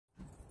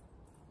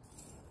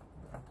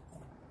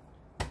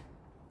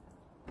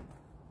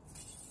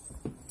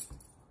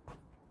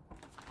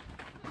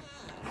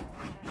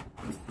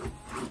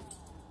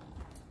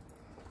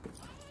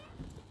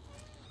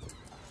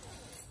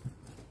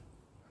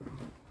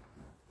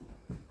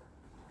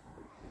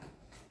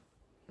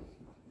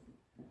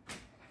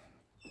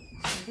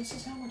this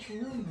is how much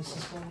room this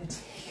is going to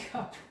take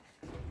up.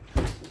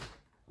 The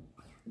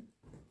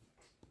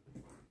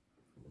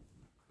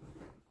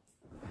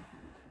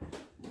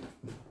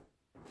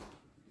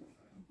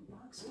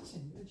box is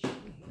in good shape.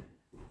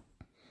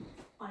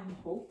 I'm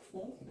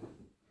hopeful.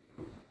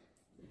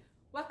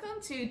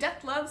 Welcome to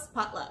Death Loves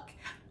Potluck.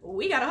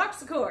 We got a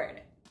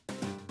harpsichord.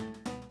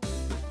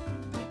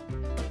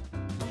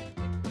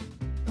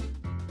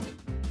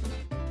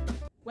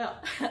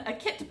 Well, a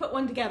kit to put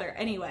one together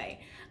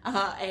anyway.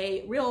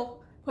 A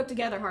real put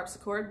together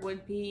harpsichord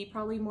would be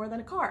probably more than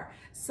a car.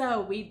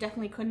 So we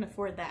definitely couldn't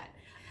afford that.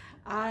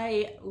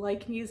 I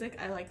like music,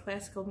 I like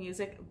classical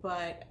music,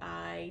 but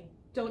I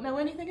don't know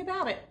anything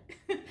about it.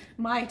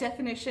 My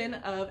definition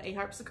of a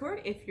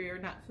harpsichord, if you're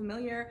not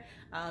familiar,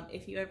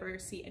 if you ever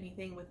see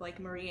anything with like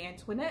Marie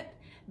Antoinette,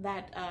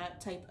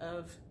 that type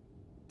of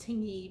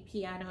tingy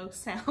piano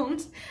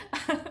sound.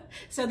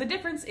 So the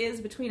difference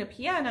is between a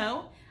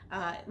piano,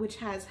 which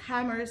has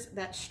hammers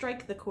that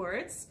strike the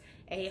chords.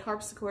 A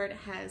harpsichord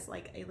has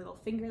like a little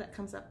finger that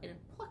comes up and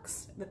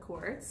plucks the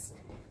chords.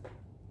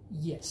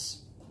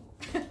 Yes.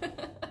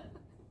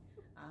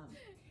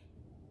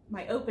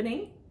 My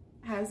opening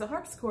has a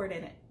harpsichord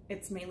in it.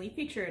 It's mainly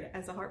featured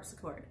as a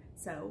harpsichord.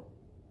 So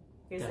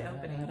here's the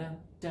opening.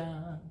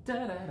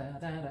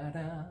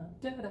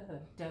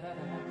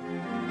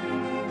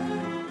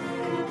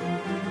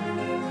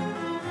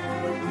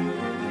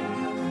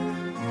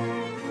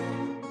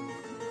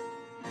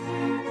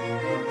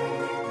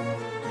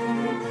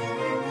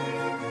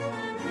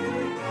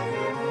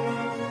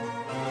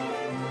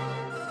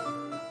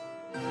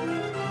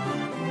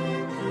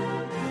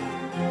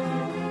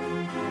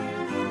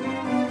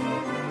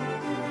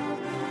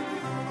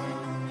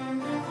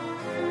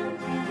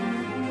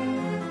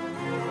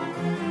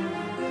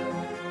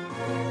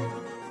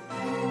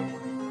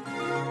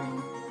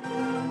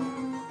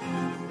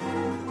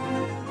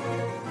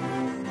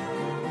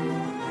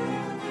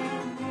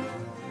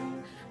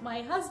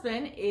 My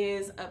husband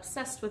is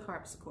obsessed with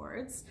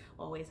harpsichords,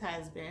 always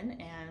has been,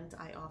 and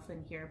I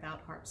often hear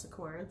about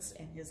harpsichords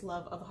and his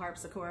love of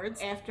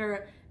harpsichords.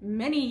 After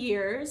many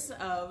years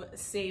of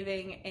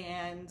saving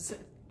and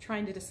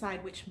trying to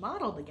decide which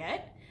model to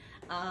get,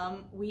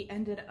 we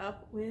ended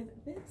up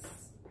with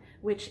this,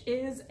 which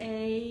is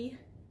a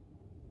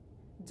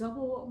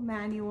double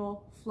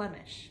manual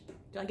Flemish.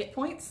 Do I get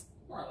points?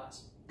 More or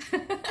less.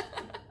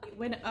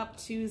 Went up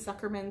to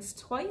Zuckermann's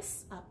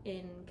twice up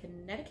in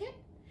Connecticut.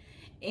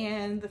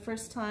 And the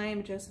first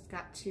time Joseph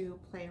got to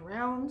play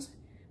around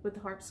with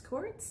the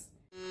harpsichords.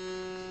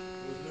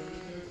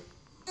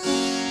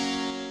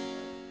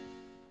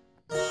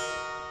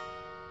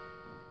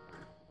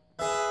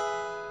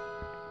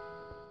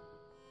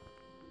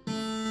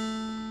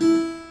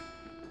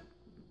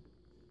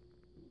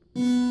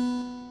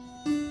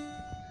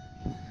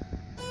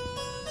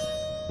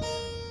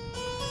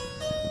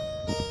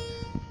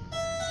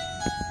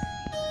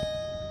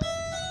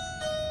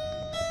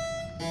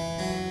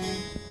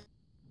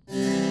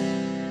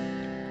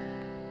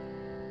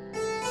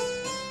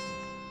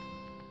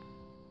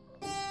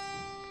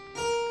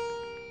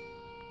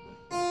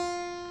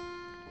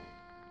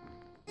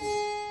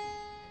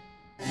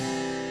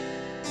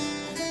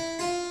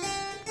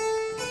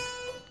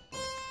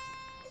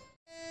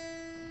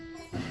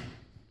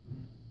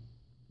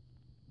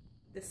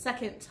 The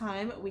second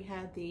time we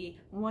had the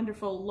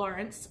wonderful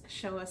Lawrence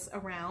show us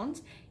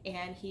around,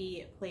 and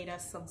he played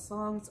us some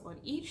songs on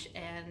each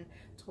and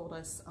told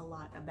us a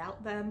lot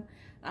about them.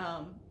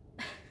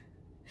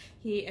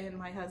 He and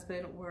my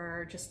husband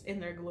were just in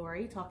their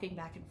glory, talking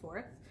back and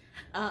forth.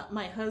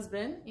 My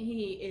husband,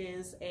 he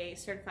is a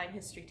certified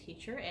history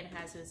teacher and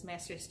has his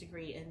master's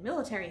degree in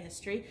military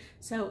history,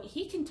 so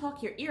he can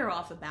talk your ear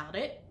off about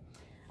it.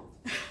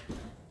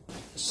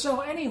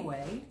 So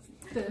anyway,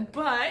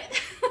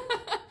 but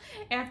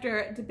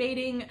after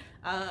debating,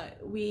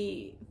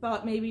 we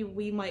thought maybe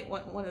we might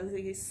want one of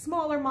these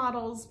smaller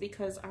models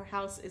because our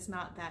house is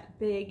not that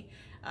big.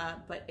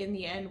 But in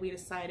the end, we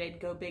decided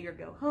go big or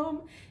go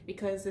home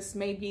because this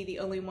may be the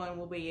only one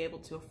we'll be able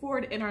to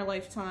afford in our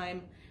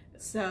lifetime.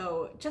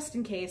 So just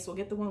in case, we'll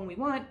get the one we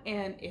want.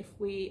 And if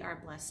we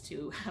are blessed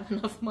to have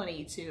enough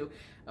money to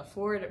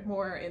afford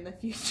more in the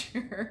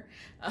future,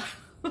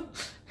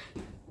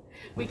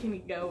 we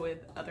can go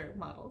with other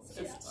models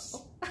as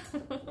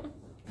well.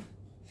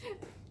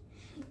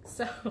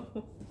 So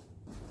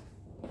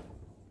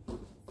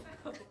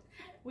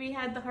we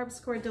had the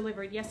harpsichord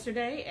delivered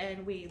yesterday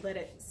and we let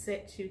it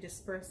sit to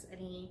disperse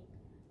any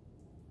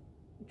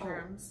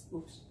germs. Oh,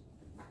 oops.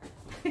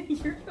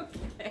 You're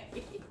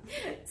okay.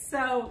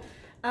 So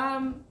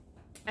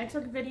I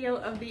took a video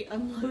of the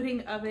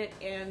unloading of it,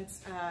 and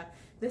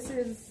this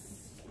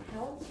is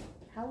how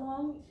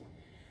long?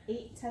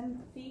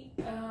 8-10 feet?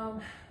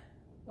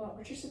 Well,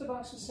 Richard said the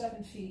box was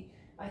 7 feet.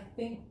 I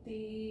think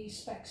the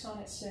specs on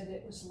it said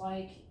it was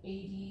like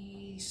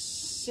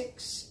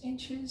 86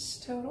 inches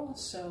total,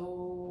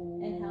 so...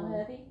 And how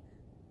heavy?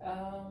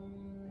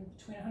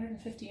 Between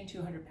 150 and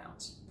 200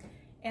 pounds.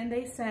 And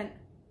they sent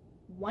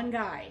one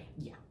guy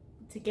Yeah.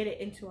 to get it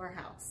into our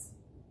house.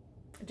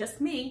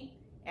 just me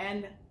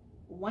and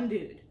one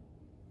dude.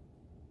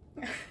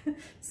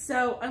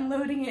 So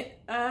unloading it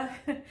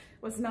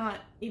was not,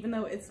 even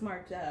though it's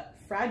marked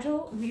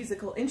fragile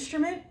musical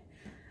instrument,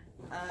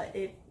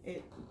 it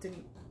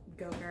didn't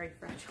go very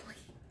fragilely.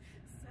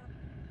 So.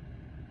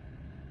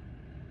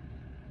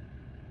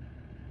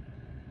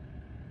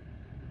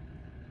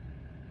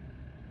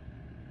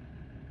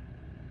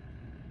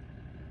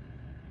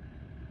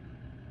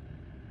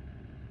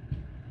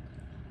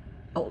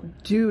 Oh,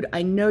 dude,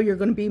 I know you're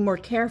going to be more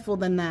careful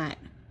than that.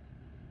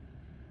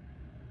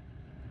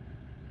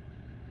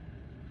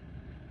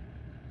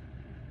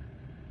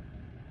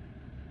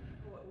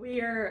 We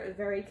are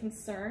very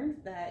concerned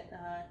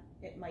that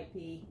it might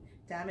be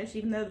damaged,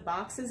 even though the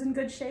box is in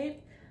good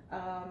shape.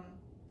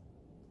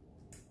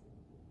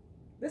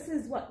 This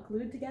is what,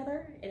 glued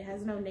together? It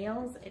has no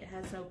nails, it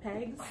has no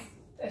pegs.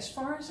 As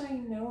far as I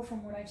know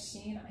from what I've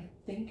seen, I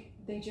think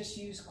they just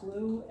use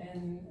glue,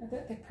 and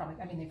they probably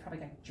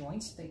got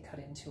joints they cut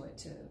into it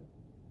to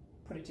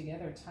put it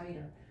together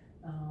tighter.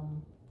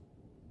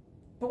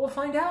 But we'll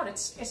find out.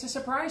 It's a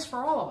surprise for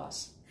all of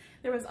us.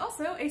 There was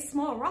also a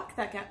small rock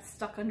that got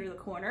stuck under the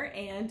corner,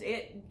 and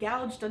it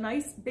gouged a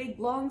nice big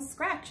long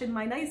scratch in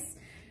my nice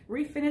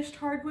refinished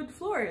hardwood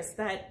floors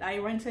that I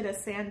rented a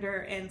sander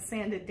and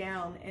sanded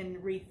down and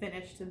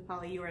refinished in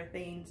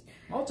polyurethane.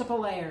 Multiple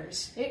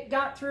layers. It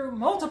got through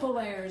multiple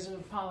layers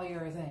of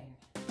polyurethane.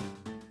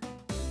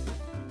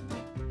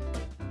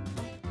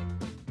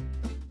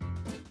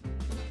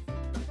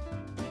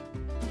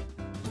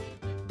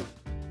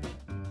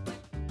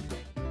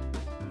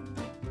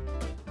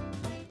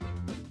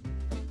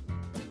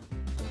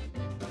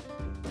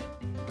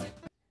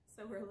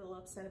 We're a little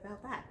upset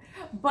about that,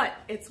 but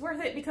it's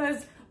worth it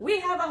because we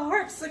have a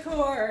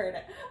harpsichord.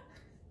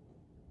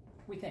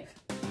 We think.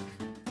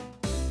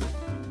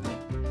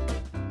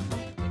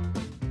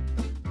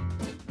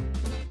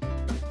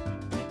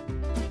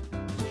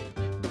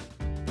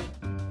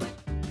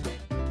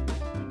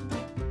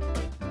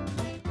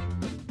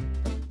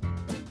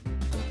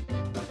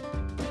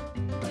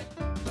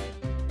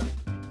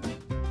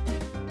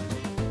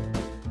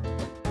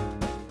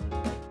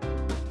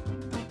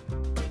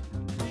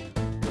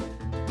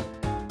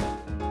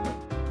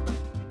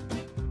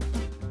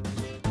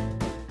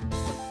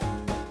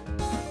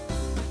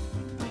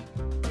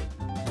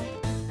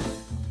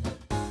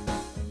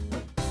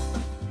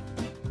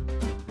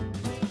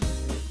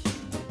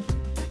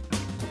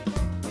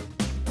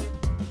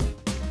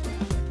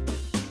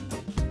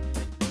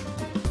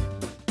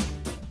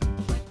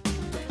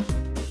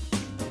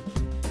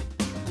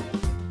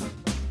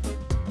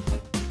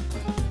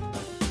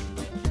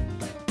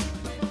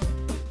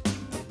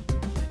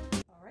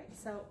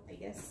 So I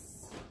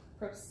guess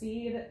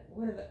proceed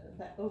with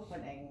the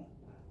opening.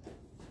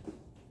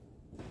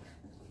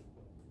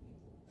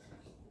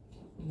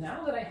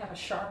 Now that I have a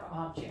sharp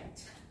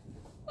object,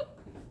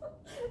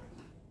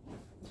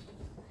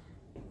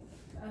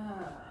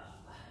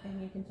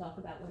 and you can talk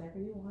about whatever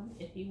you want,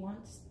 if you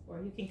want,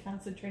 or you can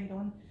concentrate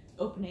on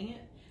opening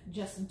it.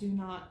 Just do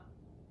not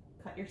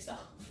cut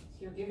yourself.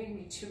 You're giving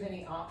me too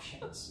many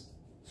options.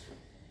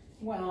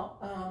 Well,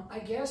 I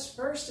guess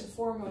first and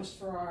foremost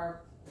for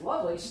our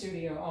lovely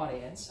studio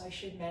audience, I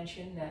should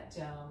mention that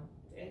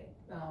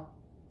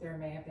there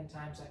may have been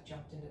times I've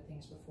jumped into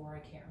things before, I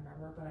can't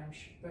remember,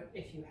 but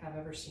if you have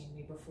ever seen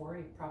me before,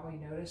 you've probably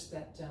noticed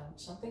that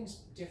something's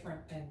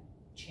different and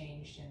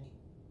changed and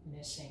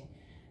missing.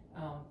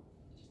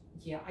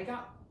 Yeah, I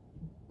got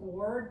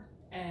bored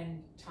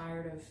and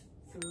tired of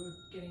food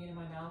getting into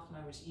my mouth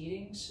when I was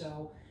eating,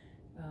 so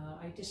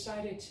I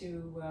decided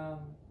to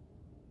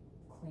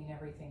clean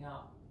everything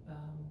up.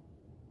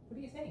 What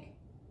do you think?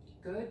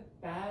 Good,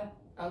 bad,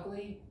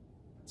 ugly?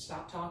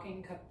 Stop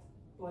talking, cut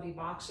the bloody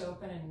box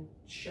open and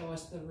show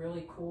us the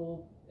really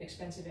cool,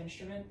 expensive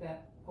instrument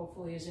that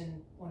hopefully is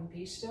in one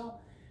piece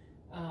still.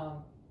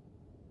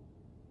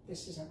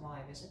 This isn't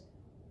live, is it?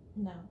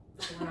 No.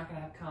 So we're not going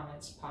to have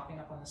comments popping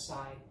up on the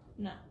side.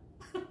 No.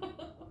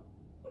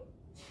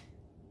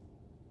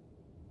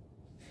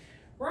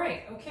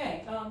 Right,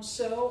 okay.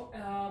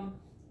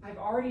 I've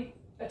already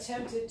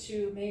attempted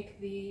to make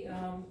the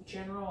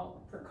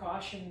general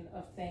precaution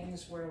of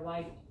things where,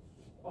 like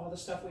all the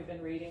stuff we've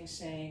been reading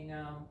saying,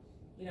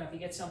 you know, if you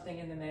get something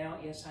in the mail,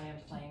 yes, I am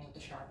playing with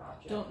the sharp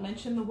object. Don't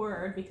mention the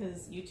word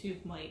because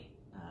YouTube might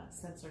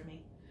censor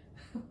me.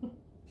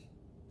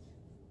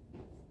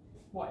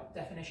 What,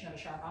 definition of a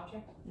sharp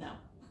object? No.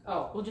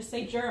 Oh. We'll just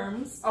say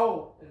germs.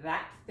 Oh,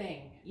 that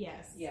thing.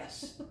 Yes.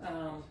 Yes.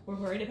 We're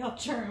worried about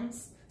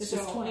germs. This is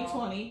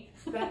 2020.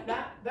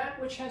 That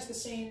which has the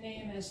same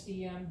name as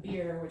the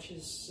beer, which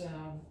is,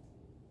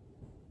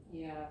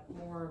 yeah,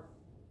 more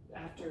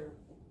after,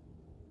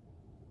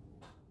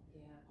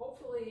 yeah.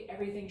 Hopefully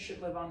everything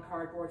should live on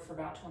cardboard for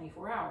about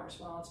 24 hours.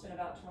 Well, it's been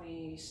about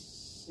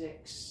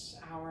 26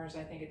 hours,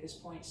 I think, at this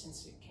point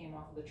since it came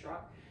off of the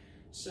truck.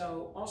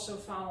 So also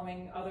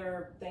following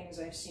other things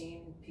I've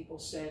seen, people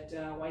said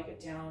wipe it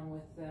down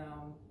with,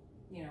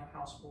 you know,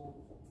 household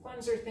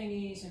cleanser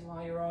thingies, and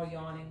while you're all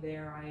yawning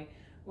there, I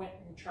went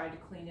and tried to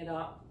clean it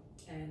up.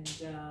 And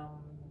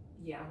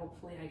yeah,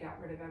 hopefully I got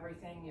rid of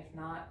everything. If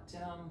not,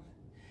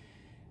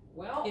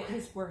 well, it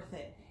was worth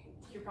it.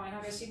 You're probably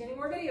not going to see any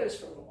more videos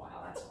for a little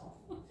while, that's all.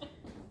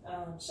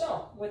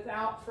 So,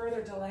 without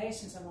further delay,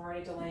 since I'm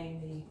already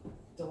delaying the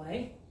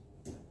delay,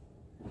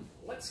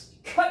 let's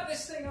cut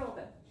this thing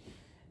open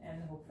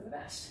and hope for the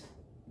best.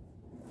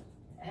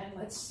 And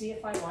let's see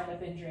if I wind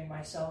up injuring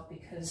myself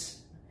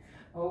because,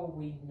 oh,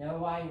 we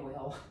know I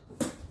will.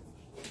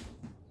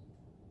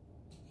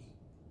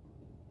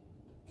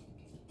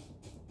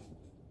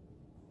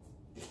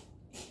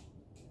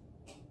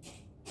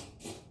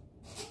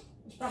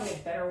 There's probably a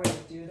better way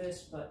to do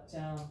this, but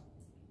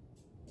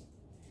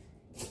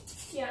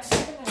yeah,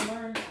 something I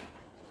learned,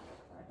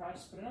 I probably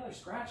just put another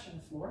scratch on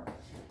the floor.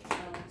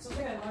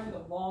 Something I learned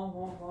a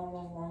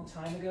long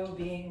time ago,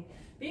 being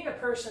a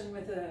person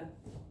with a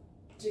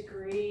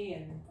degree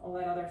and all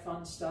that other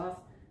fun stuff,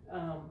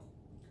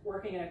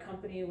 working in a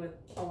company with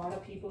a lot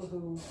of people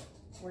who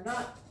were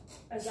not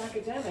as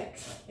academic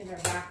in their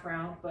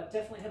background, but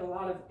definitely had a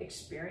lot of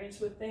experience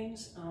with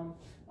things.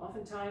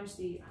 Oftentimes,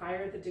 the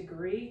higher the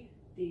degree,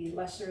 the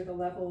lesser the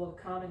level of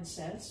common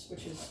sense,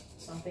 which is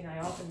something I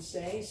often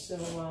say.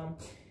 So,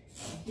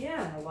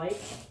 yeah,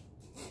 like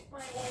my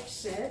wife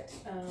said,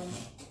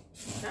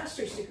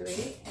 master's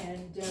degree,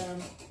 and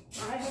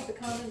I have the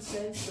common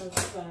sense of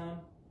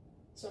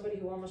somebody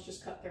who almost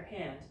just cut their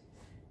hand.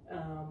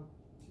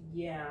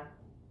 Yeah.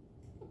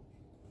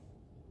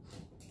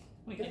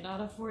 We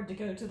cannot afford to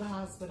go to the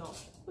hospital.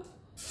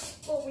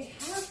 Well, we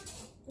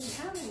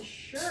have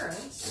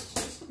insurance. It's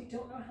just we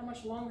don't know how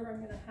much longer I'm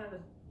going to have a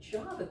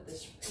job at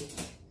this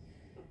rate.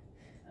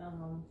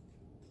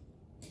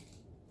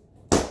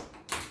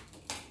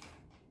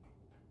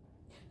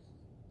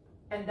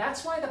 And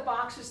that's why the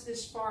box is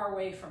this far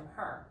away from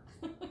her.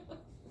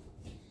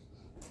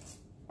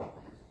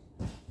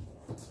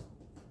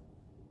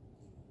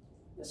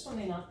 This one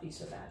may not be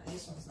so bad.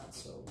 This one's not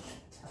so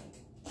tight.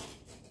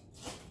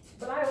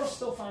 But I will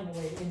still find a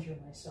way to injure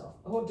myself.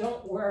 Oh,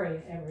 don't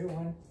worry,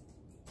 everyone.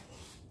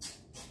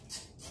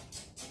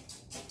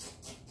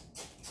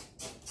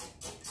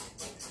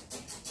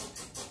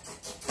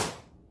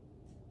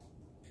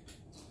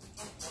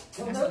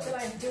 You'll note that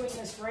I'm doing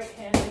this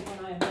right-handed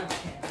when I am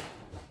left-handed.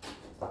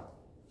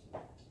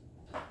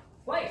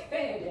 Like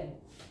Theoden,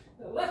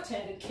 the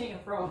left-handed king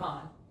of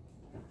Rohan.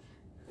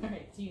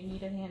 Alright, do you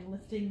need a hand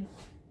lifting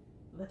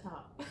the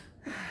top?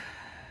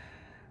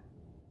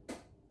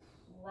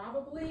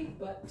 Probably,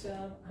 but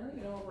I don't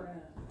even know what we're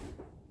gonna...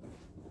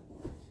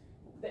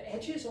 The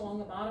edges along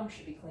the bottom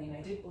should be clean.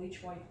 I did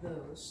bleach wipe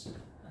those.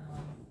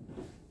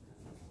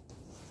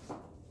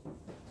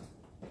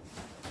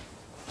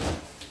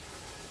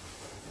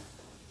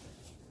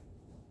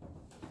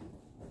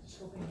 Just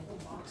hoping the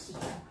little box is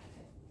back.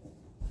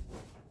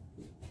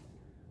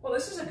 Well,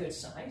 this is a good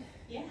sign.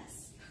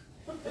 Yes.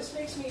 This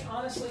makes me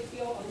honestly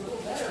feel a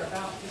little better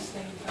about this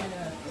thing kind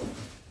of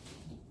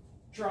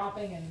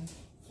dropping and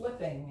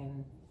flipping,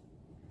 and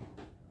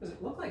because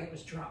it looked like it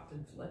was dropped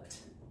and flipped.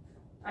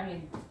 I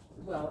mean,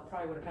 well, it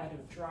probably would have had to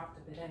have dropped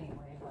a bit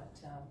anyway, but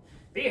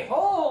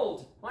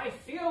behold, my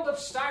field of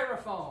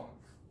styrofoam.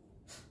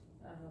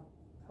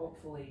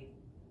 Hopefully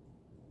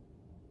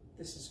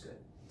this is good.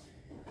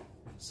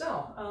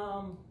 So,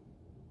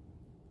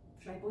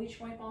 should I bleach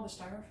wipe all the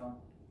styrofoam?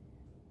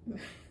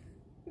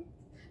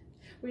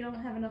 We don't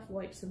have enough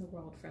wipes in the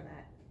world for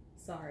that.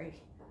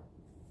 Sorry.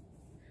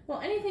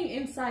 Well, anything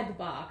inside the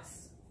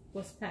box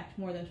was packed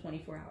more than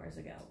 24 hours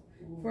ago,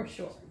 for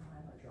sure.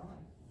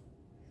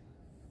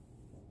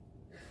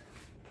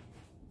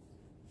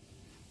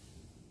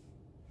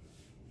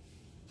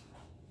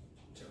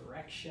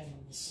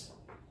 Directions.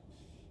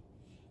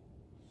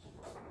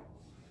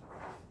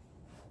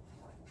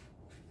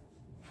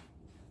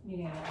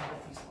 Meaning I don't know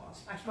what these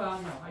laws. Actually,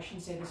 well, no, I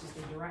shouldn't say this is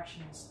the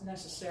directions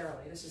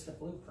necessarily. This is the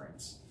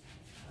blueprints.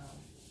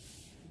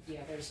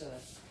 Yeah, there's a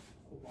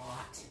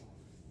lot.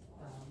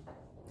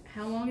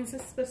 How long is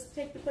this supposed to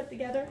take to put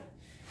together?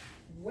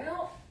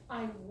 Well,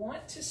 I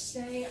want to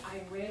say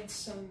I read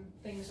some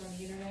things on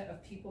the internet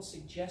of people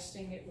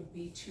suggesting it would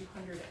be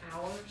 200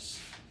 hours.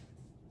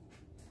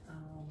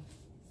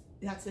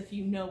 That's if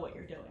you know what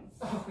you're doing.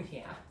 Oh,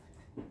 yeah.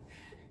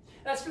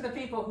 That's for the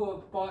people who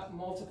have bought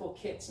multiple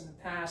kits in the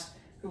past,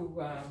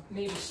 who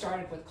maybe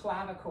started with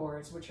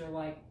clavichords, which are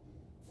like,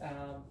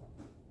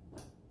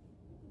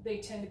 they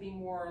tend to be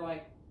more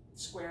like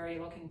squarey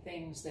looking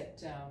things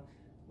that,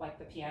 like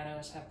the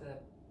pianos have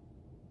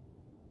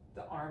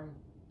the arm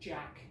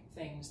jack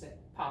things that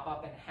pop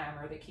up and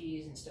hammer the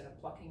keys instead of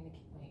plucking the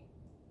key. Wait,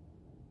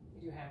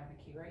 you do hammer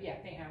the key, right? Yeah,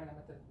 they hammer them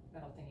with the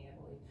metal thingy, I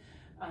believe.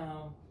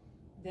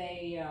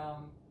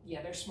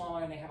 Yeah, they're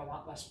smaller and they have a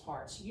lot less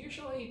parts.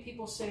 Usually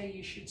people say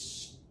you should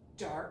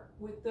start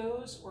with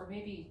those, or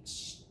maybe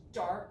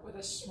start with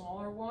a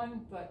smaller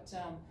one, but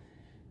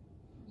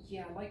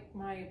yeah, like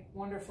my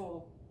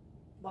wonderful,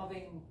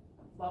 loving,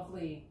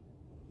 lovely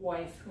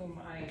wife, whom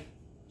I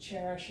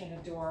cherish and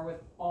adore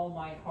with all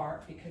my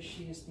heart because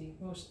she is the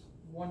most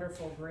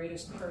wonderful,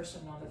 greatest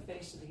person on the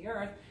face of the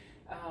earth,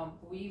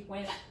 we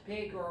went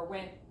big or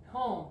went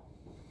home.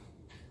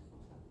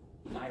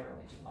 I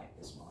really do like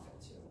this model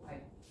too.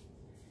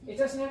 It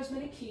doesn't have as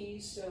many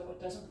keys, so it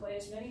doesn't play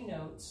as many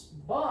notes,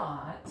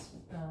 but,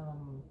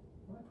 am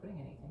I putting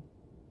anything?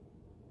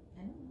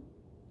 I don't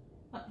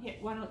know. Here,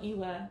 why don't you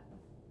let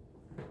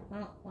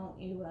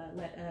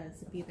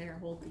Zippy there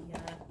hold the,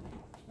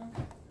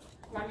 Okay.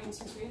 Well, I mean,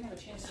 since we didn't have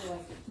a chance to,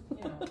 like,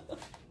 you know,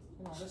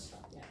 and all this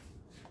stuff yet.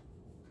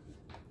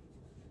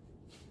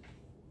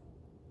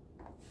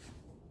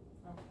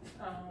 Okay.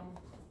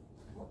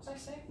 What was I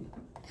saying?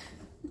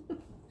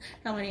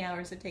 how many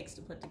hours it takes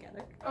to put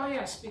together. Oh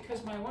yes,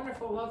 because my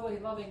wonderful, lovely,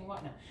 loving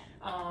whatnot.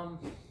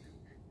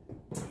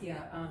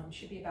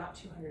 Should be about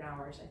 200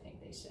 hours, I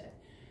think they said.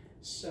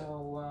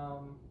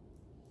 So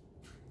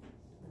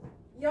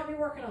yeah, I'll be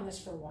working on this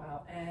for a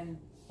while, and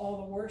all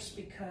the worse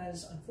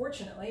because,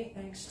 unfortunately,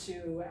 thanks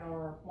to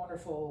our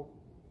wonderful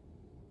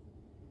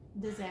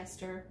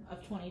disaster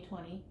of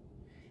 2020.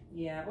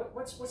 Yeah,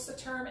 what's the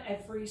term?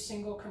 Every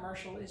single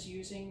commercial is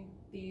using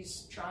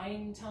these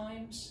trying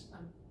times.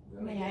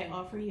 May I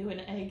offer you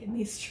an egg in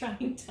these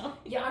trying times?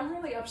 Yeah, I'm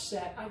really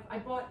upset. I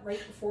bought, right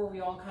before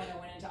we all kind of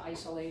went into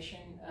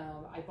isolation,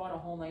 I bought a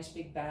whole nice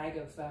big bag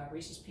of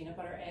Reese's peanut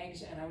butter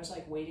eggs, and I was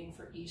like waiting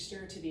for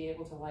Easter to be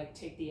able to like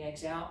take the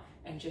eggs out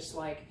and just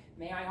like,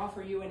 may I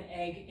offer you an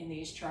egg in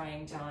these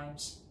trying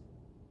times?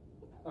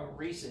 A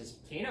Reese's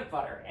peanut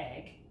butter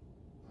egg.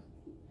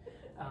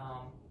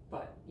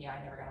 But yeah,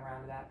 I never got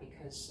around to that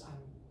because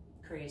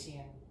I'm crazy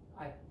and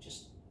I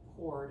just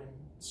hoard and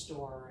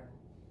store, and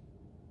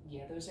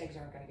yeah, those eggs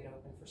aren't going to get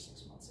open for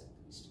 6 months at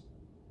least.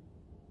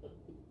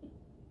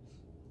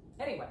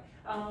 Anyway,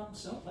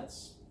 so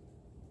let's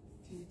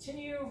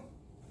continue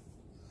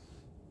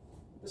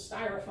the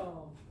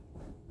styrofoam.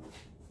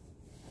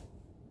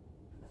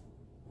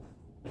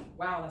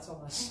 Wow, that's a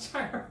lot of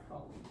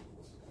styrofoam.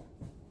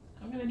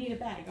 I'm going to need a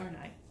bag, aren't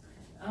I?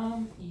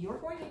 You're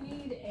going to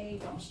need a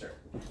dumpster.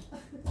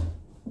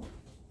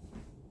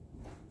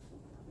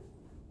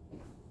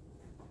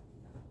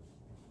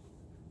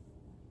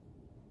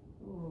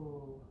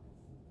 Ooh.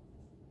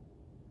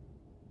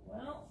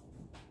 Well,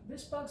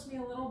 this bugs me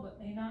a little, but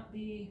may not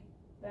be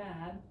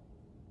bad.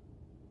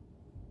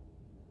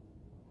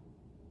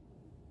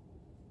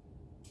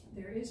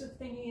 There is a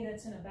thingy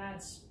that's in a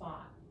bad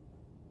spot.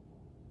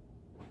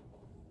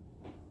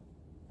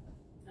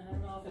 I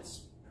don't know if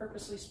it's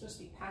purposely supposed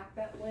to be packed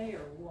that way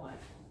or what.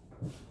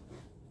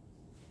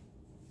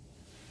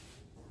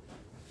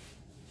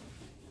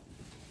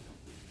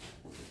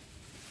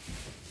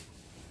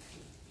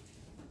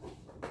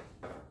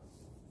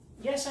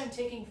 Yes, I'm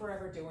taking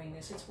forever doing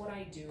this. It's what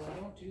I do. I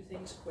don't do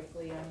things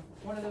quickly. I'm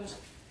one of those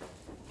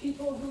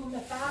people who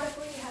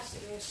methodically has to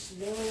go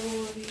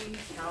slowly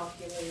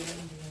calculating,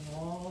 doing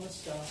all the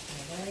stuff in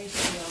a very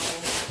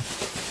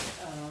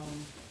slow,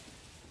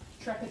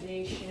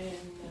 trepidation,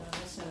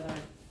 that's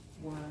another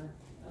word.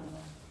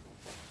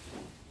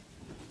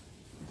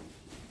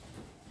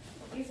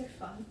 These are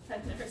fun.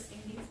 I've never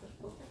seen these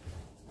before.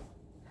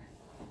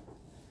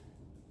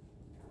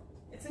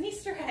 It's an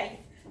Easter egg.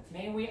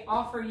 May we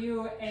offer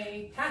you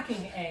a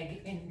packing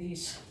egg in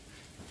these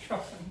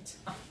troubling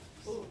times?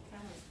 Ooh,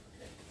 camera's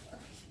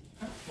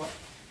crooked. What?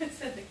 It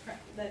said the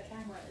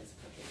camera is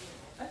crooked.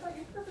 I thought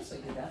you purposely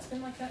did that. It's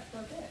been like that for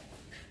a bit.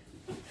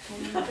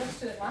 When you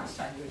adjusted it last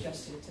time, you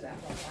adjusted it to that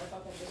level. I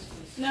thought that just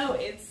was... No,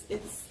 it's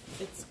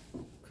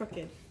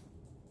crooked.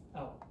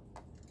 Oh,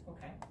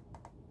 okay.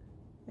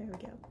 There we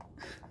go.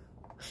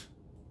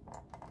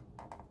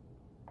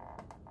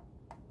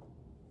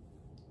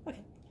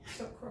 Okay.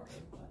 So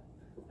crooked, but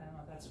I don't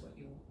know if that's what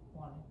you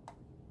wanted.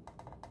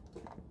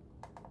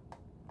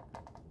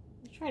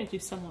 I'm trying to do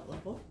somewhat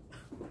level.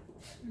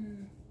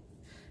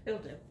 It'll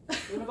do.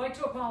 We would like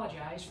to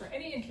apologize for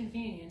any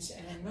inconvenience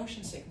and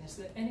motion sickness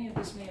that any of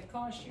this may have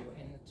caused you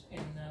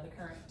in the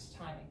current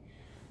timing.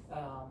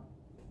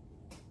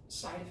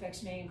 Side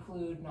effects may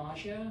include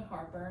nausea,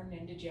 heartburn,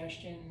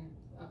 indigestion,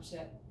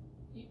 upset,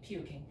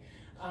 puking,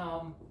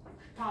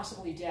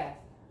 possibly death.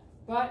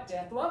 But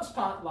death loves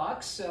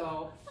potluck,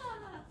 so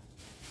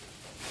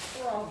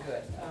we're all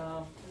good.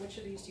 Which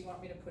of these do you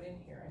want me to put in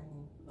here?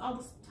 All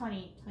the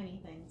tiny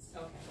things.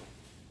 Okay.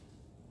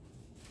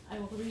 I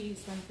will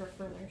reuse them for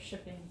further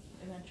shipping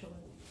eventually.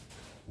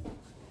 Do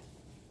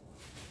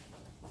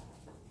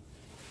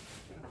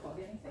you want to plug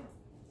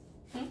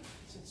anything?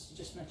 Since you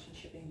just mentioned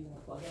shipping, do you want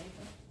to plug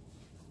anything?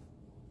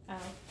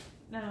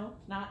 No,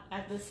 not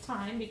at this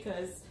time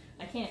because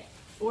I can't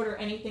order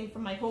anything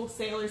from my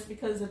wholesalers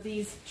because of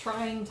these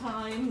trying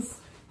times.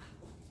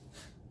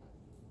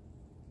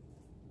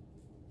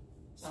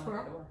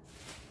 Squirrel?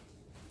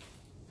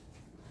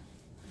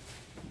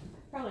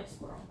 Probably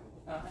squirrel.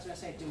 I was going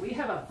to say, do we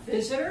have a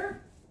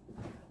visitor?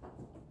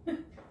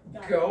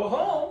 Go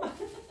home.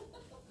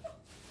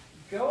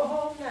 Go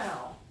home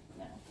now.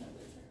 No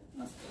visitor.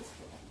 Must be a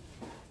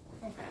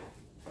squirrel. Okay.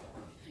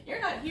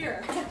 You're not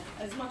here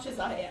as much as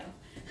I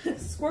am.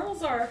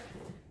 Squirrels are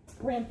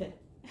rampant.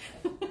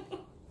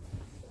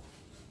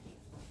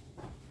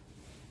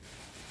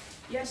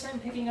 Yes, I'm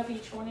picking up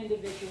each one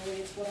individually.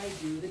 It's what I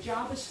do. The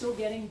job is still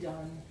getting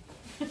done.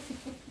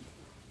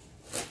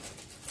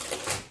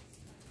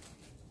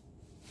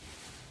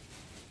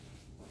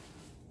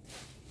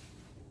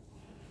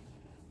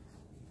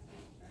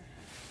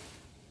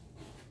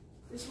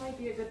 This might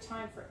be a good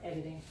time for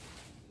editing.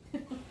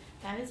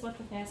 That is what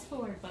the fast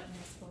forward button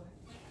is for.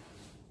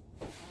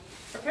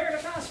 Prepare to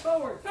fast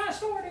forward.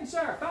 Fast forwarding,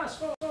 sir. Fast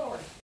forward.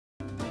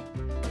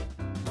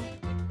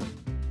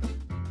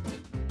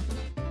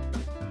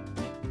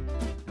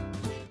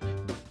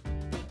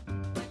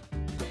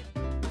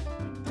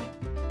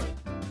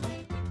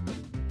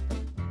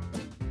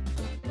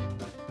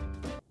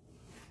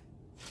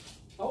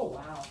 Oh,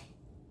 wow.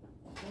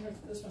 I wonder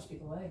if this must be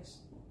the legs.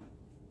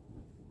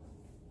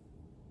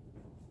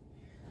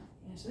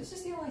 Yeah, so this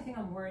is the only thing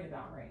I'm worried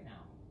about right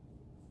now.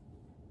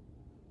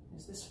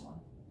 Is this one.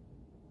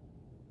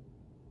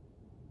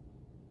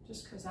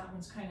 Just because that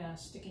one's kind of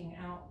sticking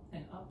out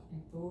and up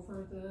and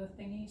over the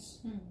thingies.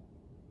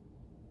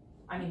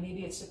 I mean,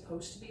 maybe it's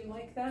supposed to be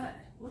like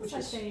that. Looks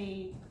like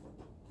they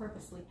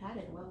purposely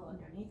padded well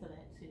underneath of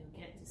it to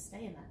get it to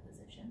stay in that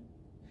position.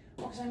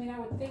 Well, because I mean, I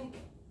would think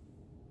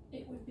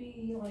it would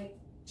be like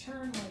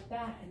turned like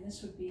that, and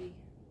this would be.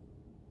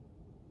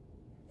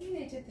 Maybe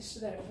they did this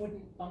so that it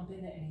wouldn't bump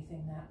into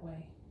anything that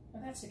way.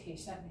 If that's the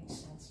case, that makes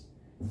sense.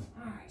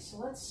 All right, so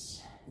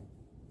let's.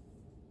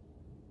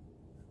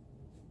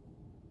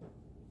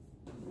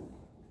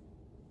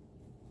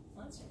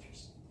 That's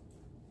interesting.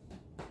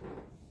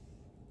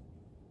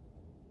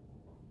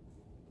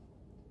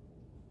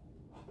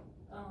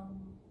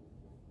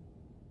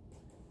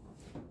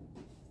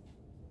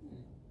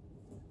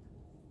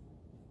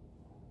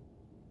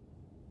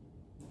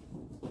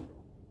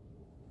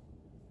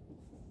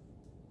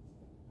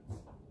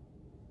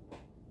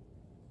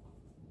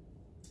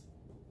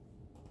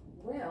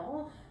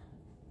 Well,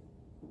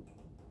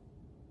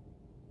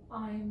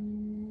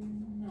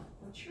 I'm not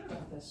quite sure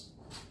about this.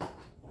 I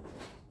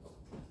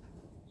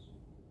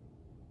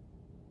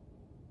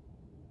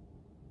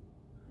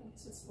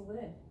guess it's the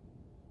lid.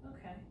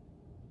 Okay.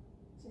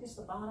 So I guess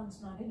the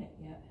bottom's not in it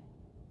yet.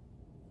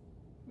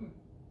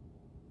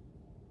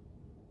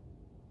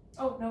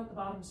 Oh, no, the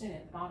bottom's in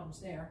it. The bottom's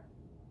there.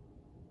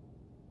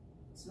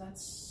 So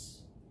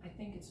that's, I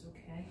think it's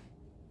okay.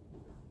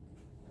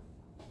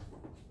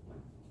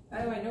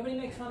 By the way, nobody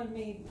make fun of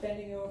me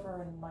bending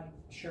over and my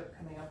shirt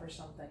coming up or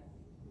something.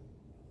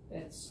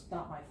 It's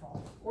not my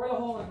fault. Or the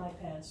hole in my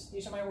pants.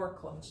 These are my work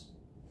clothes.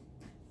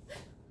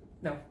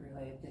 No,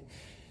 really.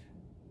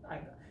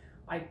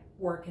 I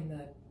work in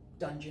the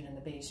dungeon in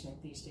the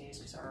basement these days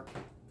because our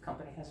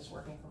company has us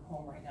working from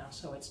home right now.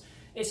 So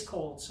it's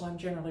cold. So I'm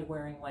generally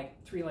wearing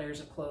like 3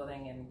 layers of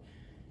clothing, and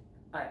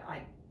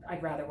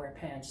I'd rather wear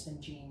pants than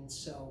jeans.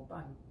 So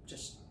I'm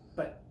just,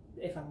 but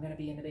if I'm going to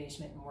be in the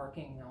basement and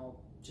working,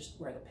 I'll just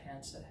wear the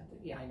pants that have the,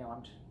 yeah, I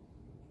know,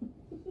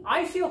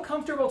 I feel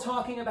comfortable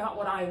talking about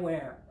what I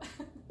wear.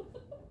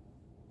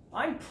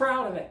 I'm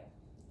proud of it.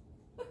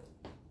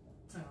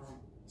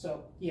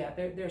 So yeah,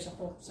 there's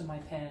holes in my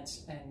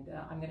pants, and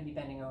I'm going to be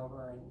bending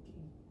over, and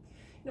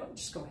you know,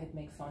 just go ahead and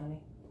make fun of me.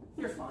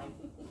 You're fine.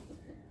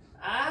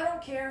 I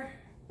don't care.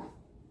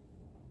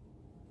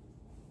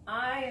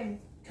 I am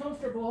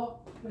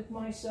comfortable with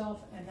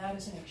myself, and that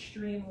is an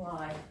extreme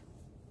lie.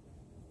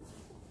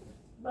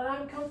 But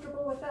I'm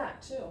comfortable with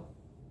that too.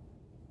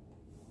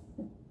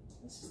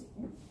 This is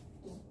the, I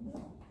don't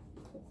know.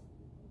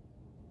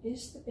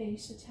 Is the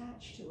base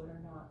attached to it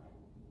or not?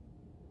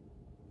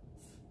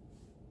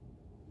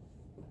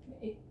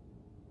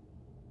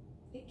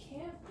 It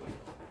can't be.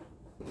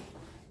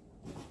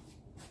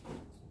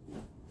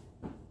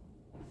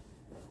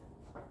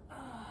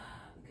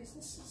 Because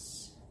this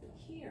is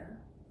here.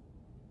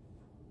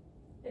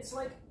 It's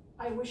like,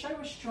 I wish I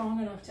was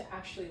strong enough to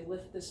actually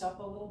lift this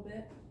up a little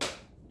bit,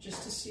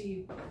 just to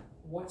see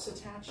what's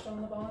attached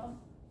on the bottom.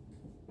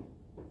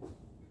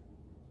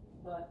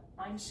 But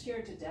I'm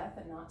scared to death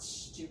and not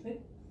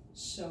stupid,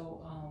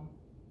 so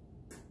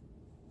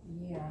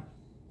yeah.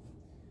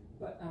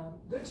 But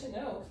good to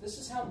know. This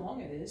is how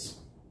long it is.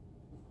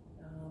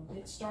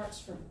 It starts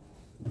from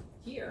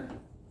here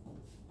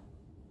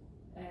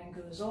and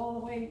goes all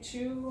the way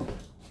to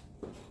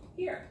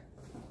here.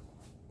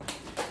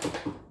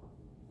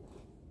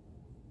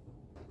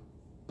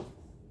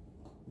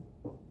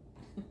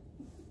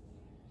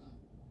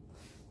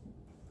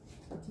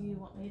 Do you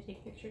want me to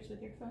take pictures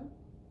with your phone?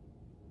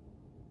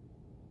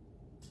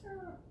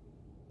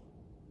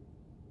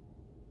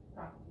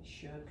 Probably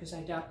should, because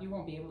I doubt you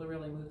won't be able to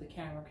really move the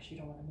camera because you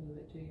don't want to move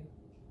it, do you?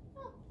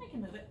 Oh, I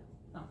can move it.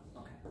 Oh,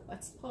 okay.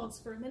 Let's pause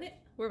for a minute.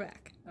 We're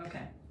back.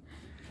 Okay.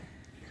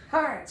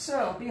 All right,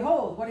 so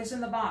behold what is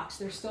in the box.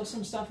 There's still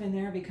some stuff in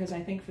there because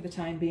I think for the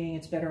time being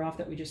it's better off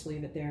that we just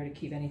leave it there to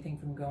keep anything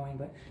from going.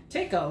 But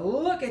take a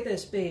look at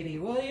this baby,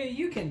 will you?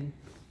 You can...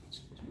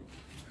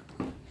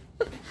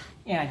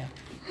 Yeah, I know.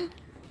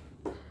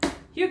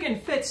 You can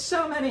fit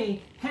so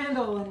many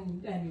handle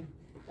and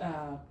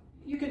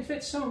you can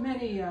fit so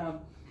many,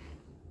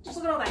 just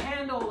look at all the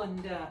handle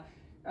and,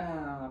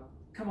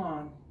 come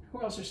on,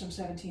 who else are some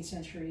 17th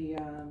century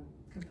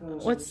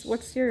composers.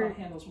 What's your...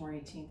 Handel's more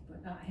 18th,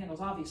 but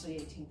Handel's obviously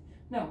 18th.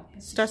 No.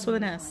 Starts with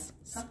an S.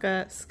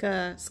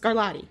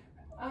 Scarlatti.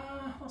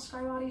 Well,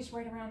 Scarlatti's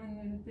right around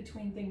in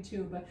between thing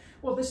too, but,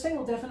 well, this thing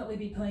will definitely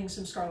be playing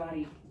some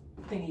Scarlatti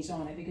thingies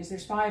on it, because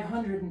there's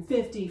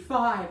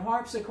 555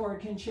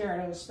 harpsichord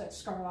concertos that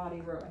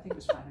Scarlatti wrote. I think it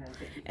was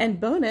 550. And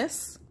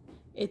bonus,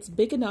 it's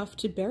big enough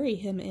to bury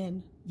him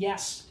in.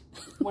 Yes.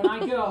 When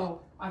I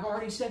go, I've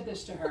already said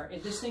this to her.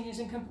 If this thing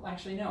isn't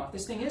actually, no, if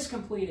this thing is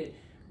completed,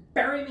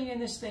 bury me in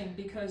this thing,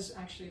 because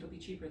actually it'll be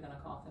cheaper than a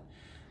coffin.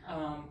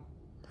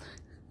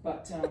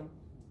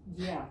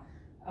 Yeah.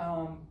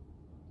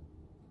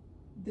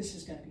 This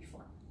is going to be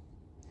fun.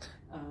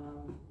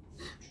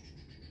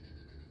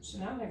 So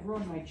now that I've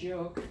ruined my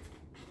joke,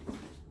 I'll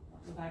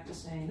go back to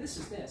saying this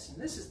is this,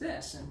 and this is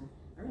this, and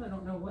I really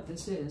don't know what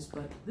this is,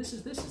 but this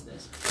is this.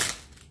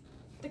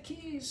 The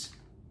keys,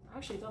 I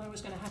actually thought I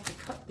was going to have to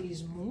cut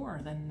these more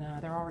than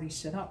they're already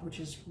set up, which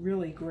is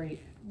really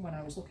great. When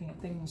I was looking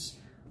at things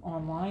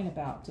online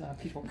about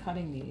people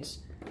cutting these,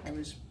 I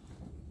was...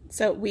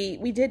 So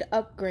we did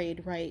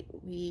upgrade, right?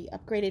 We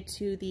upgraded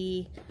to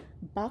the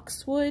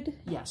boxwood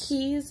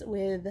keys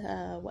with,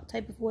 what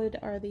type of wood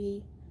are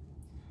the...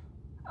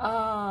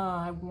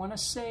 I want to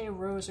say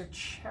rose or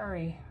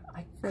cherry.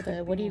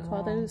 What do you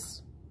call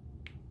those?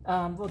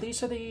 Well,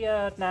 these are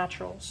the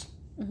naturals,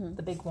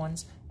 the big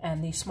ones,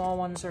 and the small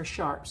ones are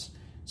sharps.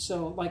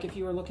 So, like if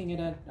you were looking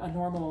at a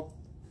normal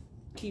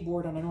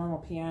keyboard on a normal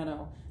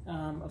piano,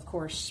 of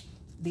course,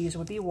 these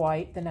would be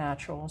white, the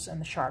naturals,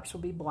 and the sharps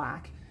would be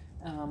black.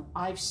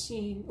 I've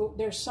seen,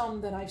 there's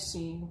some that I've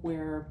seen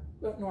where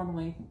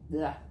normally,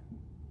 I'm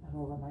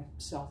over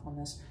myself on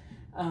this,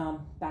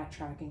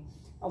 backtracking.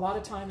 A lot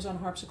of times on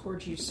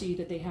harpsichords you see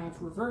that they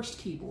have reversed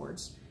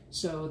keyboards.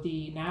 So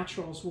the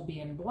naturals will be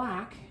in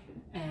black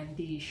and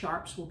the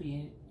sharps will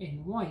be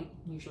in white,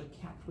 usually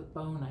capped with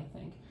bone, I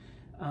think.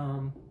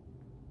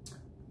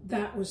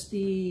 That was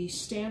the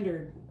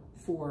standard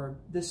for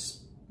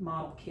this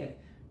model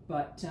kit,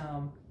 but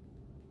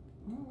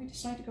well, we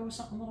decided to go with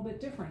something a little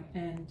bit different.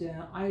 And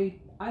I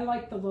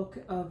like the look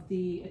of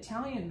the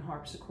Italian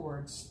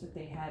harpsichords that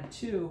they had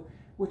too,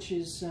 which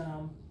is...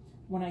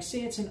 when I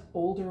say it's an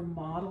older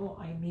model,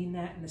 I mean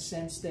that in the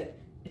sense that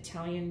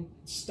Italian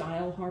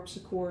style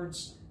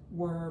harpsichords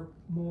were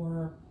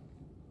more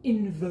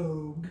in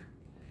vogue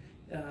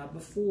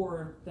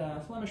before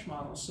the Flemish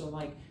models. So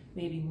like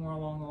maybe more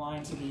along the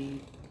lines of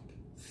the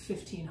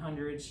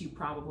 1500s, you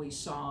probably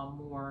saw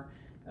more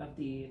of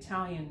the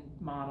Italian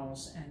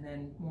models, and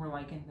then more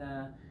like in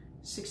the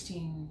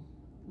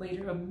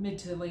mid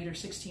to later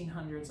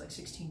 1600s, like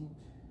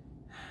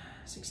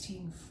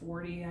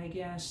 1640, I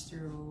guess,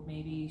 through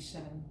maybe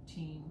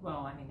 17, well,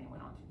 I mean, they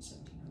went on to the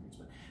 1700s,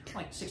 but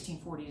like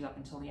 1640s up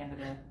until the end of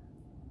the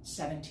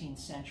 17th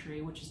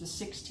century, which is the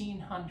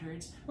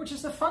 1600s, which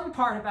is the fun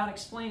part about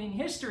explaining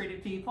history to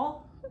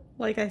people.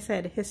 Like I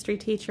said, history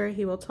teacher,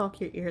 he will talk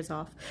your ears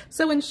off.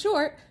 So in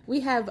short, we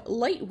have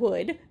light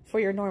wood for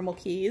your normal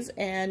keys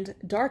and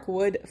dark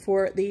wood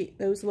for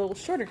those little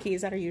shorter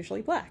keys that are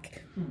usually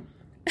black.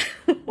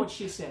 What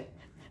she said.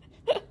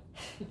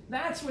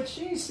 That's what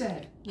she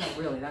said. No,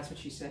 really, that's what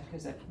she said,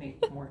 because that made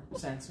more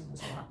sense and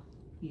was a lot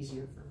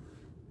easier for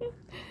me.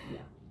 Yeah.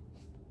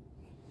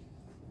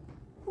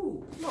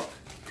 Ooh, look.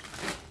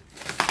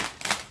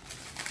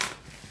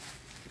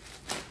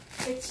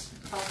 It's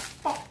a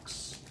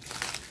box.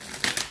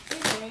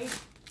 In a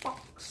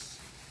box.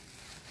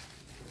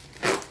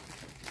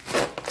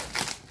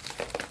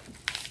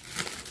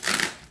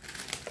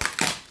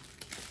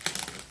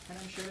 And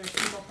I'm sure there's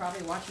people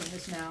probably watching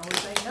this now who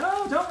say,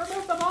 no, don't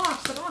remove the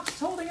box. The box is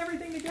holding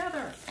everything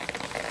together.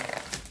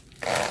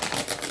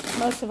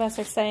 Most of us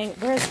are saying,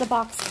 where's the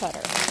box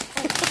cutter?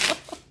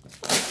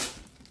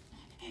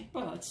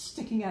 Well, it's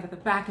sticking out of the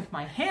back of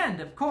my hand,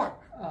 of course.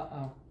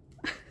 Uh-oh.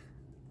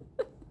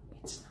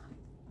 It's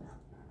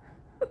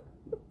not.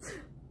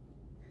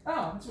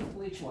 Oh, it's with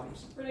bleach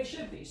wipes. But it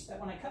should be, so that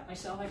when I cut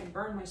myself, I can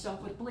burn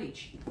myself with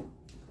bleach.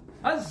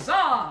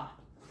 Huzzah!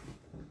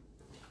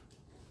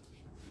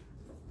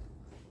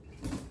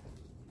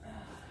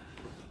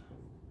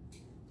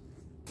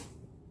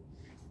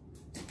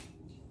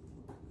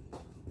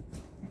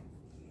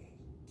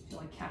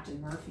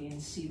 Captain Murphy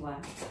and Sea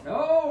Laugh.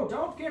 No,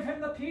 don't give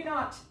him the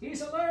peanut.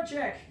 He's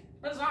allergic.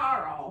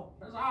 Bizarro.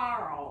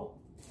 Bizarro.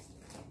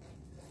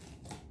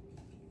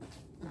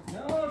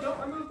 No, don't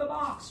remove the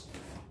box.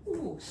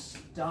 Ooh,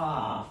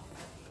 stuff.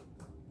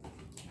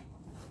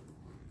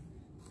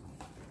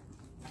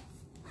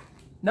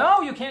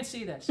 No, you can't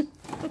see this.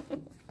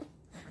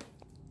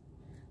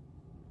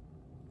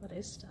 What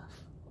is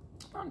stuff?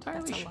 I'm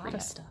entirely That's a lot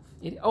of stuff.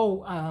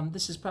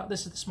 This is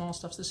the small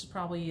stuff. This is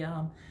probably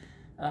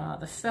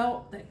the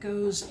felt that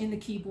goes in the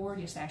keyboard.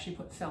 You have to actually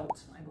put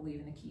felt, I believe,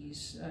 in the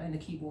keys, in the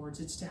keyboards.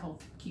 It's to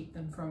help keep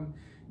them from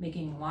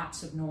making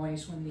lots of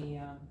noise when the.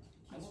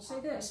 I will say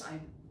this: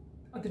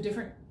 the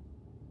different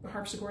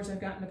harpsichords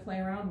I've gotten to play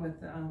around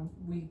with.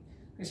 We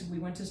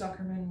went to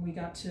Zuckermann. We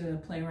got to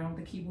play around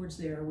with the keyboards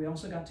there. We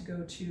also got to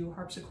go to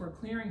Harpsichord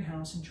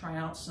Clearinghouse and try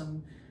out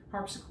some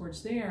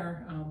harpsichords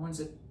there, ones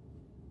that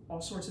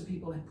all sorts of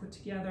people had put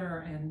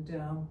together and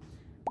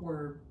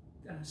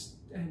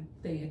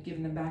they had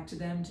given them back to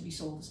them to be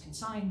sold as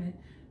consignment.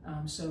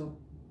 So,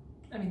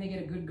 I mean, they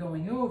get a good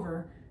going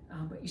over,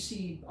 but you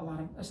see a lot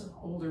of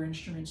older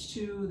instruments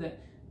too that,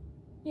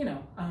 you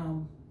know,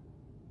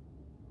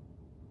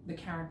 the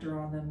character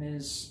on them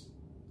is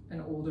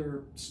an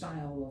older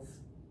style of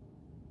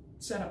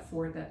setup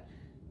for it that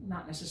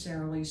not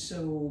necessarily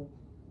so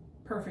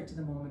perfect at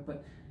the moment,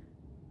 but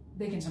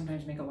they can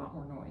sometimes make a lot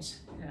more noise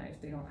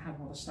if they don't have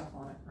all the stuff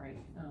on it, right?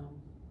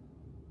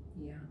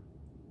 Yeah.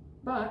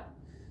 But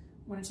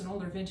when it's an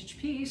older vintage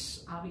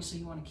piece, obviously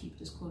you want to keep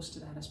it as close to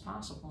that as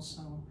possible,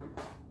 so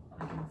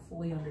I can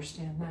fully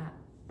understand that.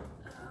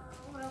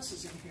 What else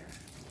is in here?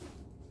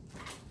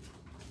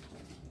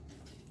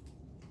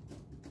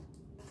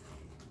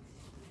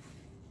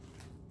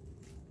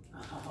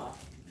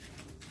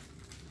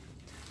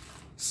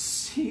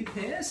 See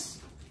this?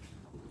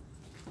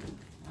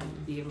 I'm going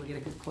to be able to get a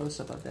good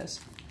close-up of this.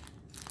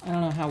 I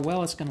don't know how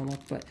well it's going to look,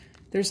 but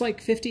there's like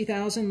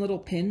 50,000 little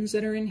pins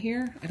that are in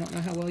here. I don't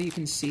know how well you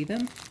can see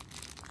them.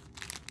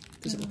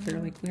 Does it look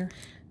fairly clear?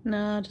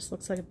 No, it just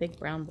looks like a big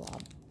brown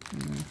blob.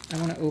 I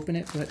want to open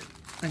it, but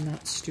I'm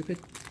not stupid.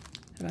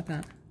 How about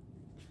that?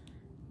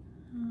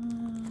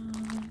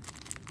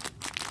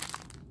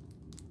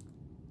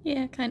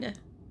 Yeah, kind of.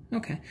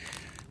 Okay.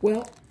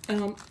 Well,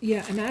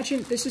 yeah,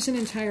 imagine this is an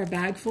entire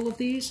bag full of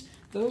these.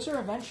 Those are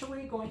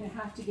eventually going to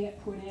have to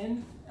get put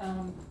in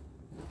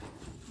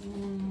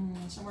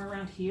somewhere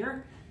around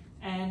here.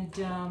 And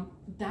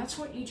that's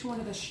what each one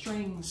of the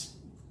strings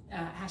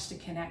has to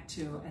connect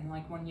to. And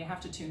like when you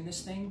have to tune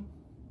this thing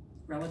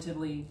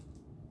relatively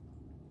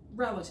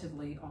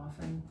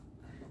often,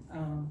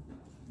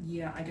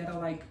 yeah, I gotta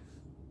like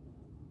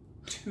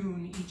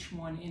tune each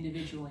one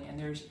individually. And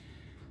there's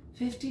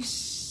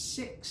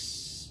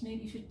 56,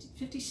 maybe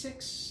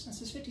 56, that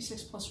says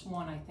 56 plus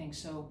 1, I think.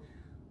 So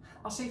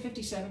I'll say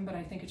 57, but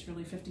I think it's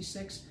really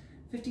 56.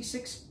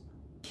 56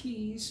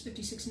 keys,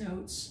 56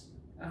 notes,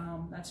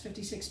 that's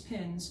 56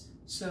 pins.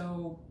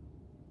 So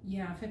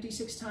yeah,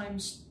 56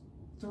 times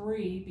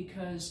 3,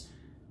 because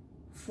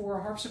for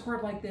a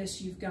harpsichord like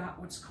this, you've got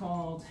what's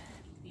called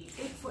the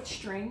 8-foot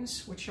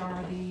strings, which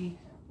are the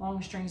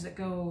long strings that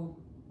go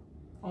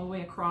all the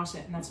way across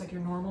it, and that's like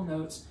your normal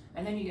notes.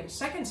 And then you get a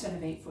second set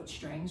of 8-foot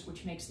strings,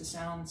 which makes the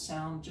sound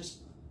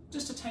just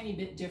a tiny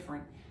bit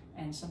different.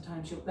 And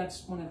sometimes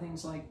that's one of the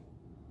things, like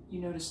you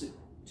notice it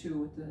too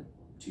with the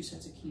 2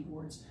 sets of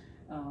keyboards.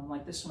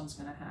 Like this one's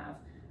going to have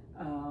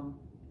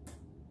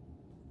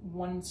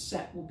one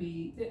set will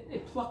be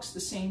it plucks the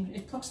string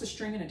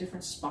in a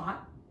different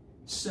spot.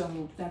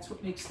 So that's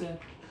what makes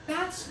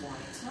that's why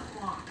it's not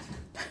locked.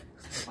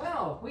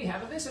 Well, we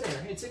have a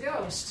visitor. It's a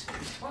ghost.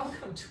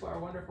 Welcome to our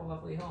wonderful,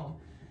 lovely home.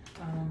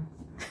 Am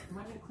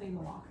I going to clean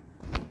the lock?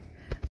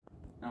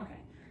 Okay.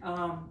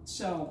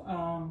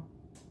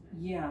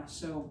 Yeah,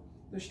 so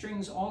the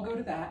strings all go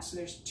to that. So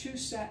there's 2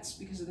 sets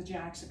because of the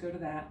jacks that go to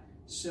that.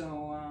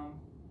 So,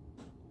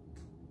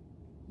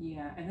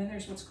 yeah, and then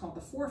there's what's called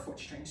the 4-foot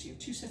strings. So you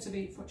have 2 sets of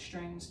 8-foot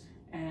strings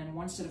and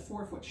 1 set of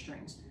 4-foot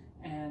strings.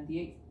 And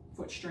the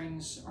 8-foot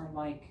strings are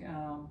like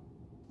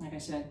I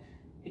said,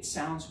 it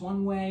sounds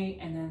one way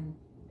and then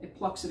it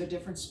plucks at a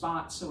different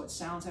spot, so it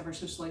sounds ever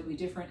so slightly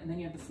different. And then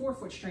you have the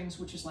 4-foot strings,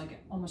 which is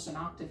like almost an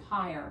octave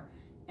higher,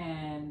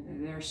 and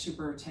they're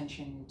super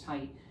tension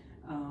tight.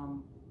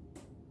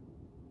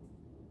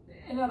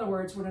 In other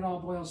words, what it all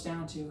boils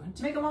down to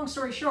make a long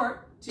story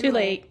short, too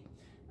late.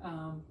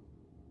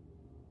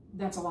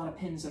 That's a lot of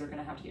pins that are going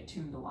to have to get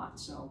tuned a lot.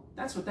 So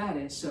that's what that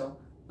is. So,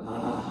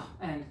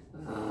 and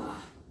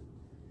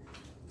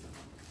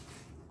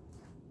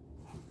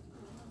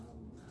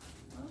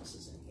what else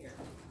is in here?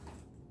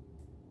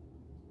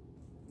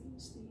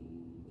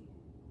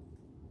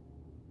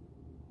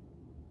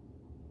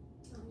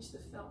 These the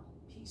felt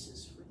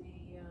pieces for the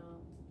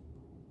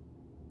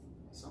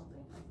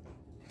something.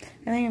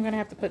 I think I'm going to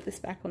have to put this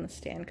back on the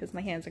stand because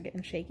my hands are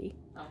getting shaky.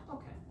 Oh,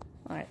 okay.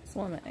 All right, just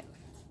 1 minute.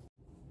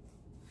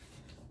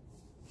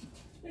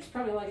 There's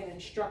probably like an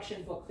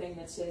instruction book thing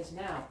that says,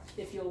 now,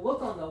 if you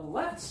look on the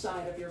left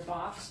side of your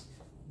box,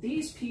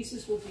 these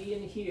pieces will be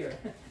in here.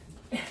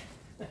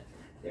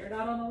 They're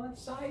not on the left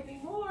side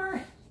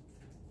anymore.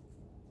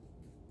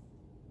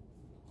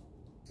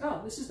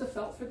 Oh, this is the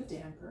felt for the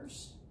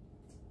dampers.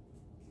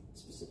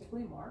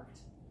 Specifically marked.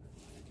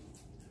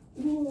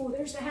 Ooh,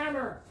 there's the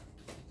hammer.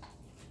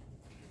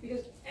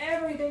 Because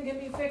everything can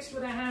be fixed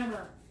with a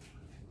hammer.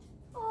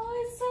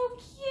 Oh, it's so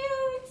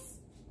cute.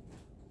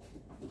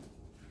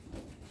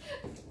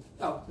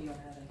 Oh, we don't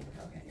have anything.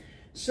 Okay.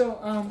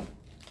 So,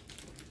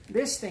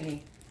 this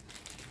thingy.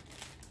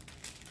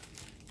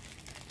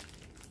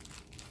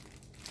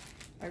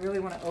 I really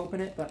want to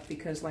open it, but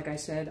because, like I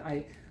said,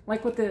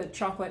 like with the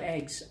chocolate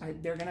eggs,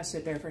 they're going to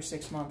sit there for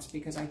 6 months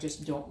because I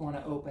just don't want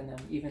to open them,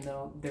 even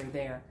though they're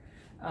there.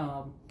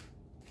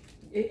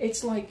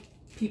 It's like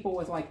people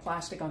with like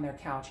plastic on their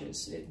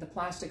couches. The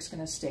plastic's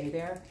going to stay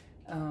there.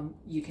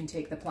 You can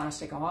take the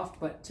plastic off,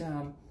 but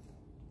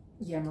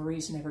Yeah,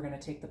 Marie's never going to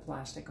take the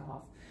plastic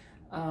off.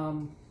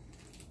 Well,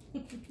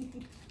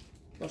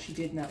 she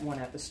did in that one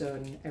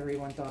episode, and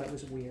everyone thought it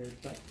was weird,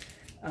 but...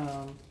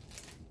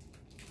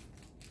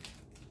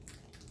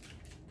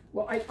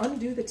 well, I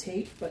undo the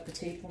tape, but the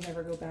tape will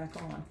never go back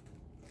on.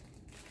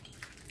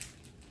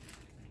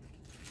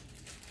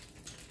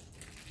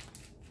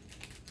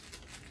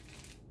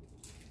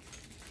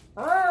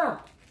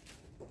 Ah!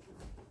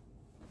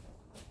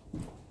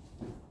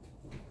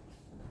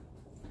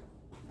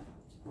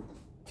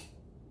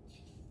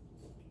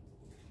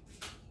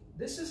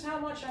 This is how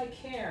much I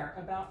care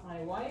about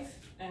my wife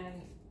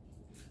and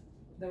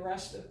the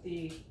rest of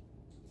the,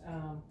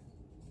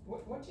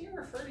 what do you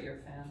refer to your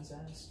fans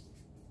as?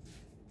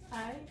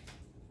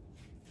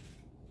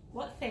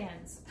 What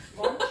fans?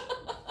 Lunch,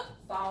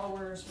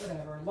 followers,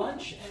 whatever.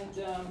 Lunch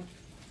and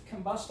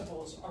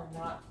combustibles are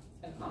not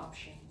an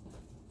option.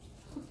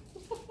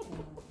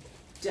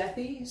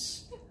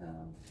 Deathies.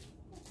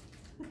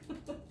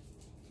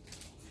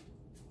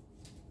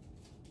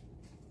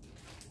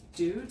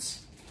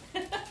 Dudes.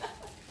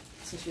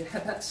 Since you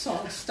had that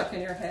song stuck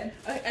in your head.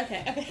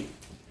 Okay.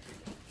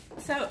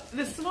 So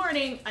this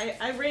morning,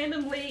 I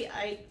randomly,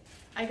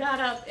 I got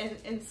up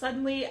and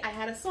suddenly I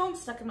had a song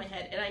stuck in my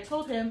head, and I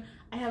told him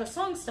I have a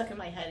song stuck in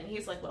my head, and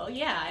he's like, well,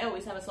 yeah, I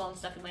always have a song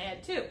stuck in my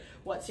head too.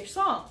 What's your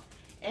song?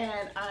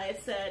 And I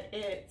said,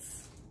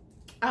 it's,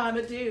 I'm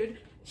a dude,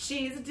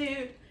 she's a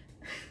dude.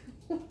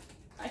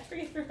 I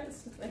forget the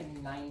rest of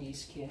it.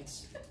 90s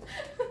kids.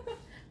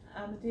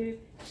 I'm a dude,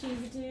 she's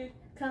a dude,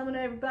 come on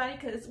everybody,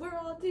 cause we're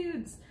all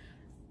dudes.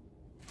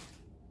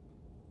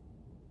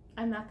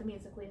 I'm not the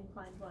musically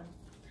inclined one.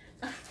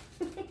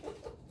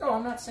 Oh,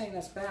 I'm not saying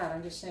that's bad.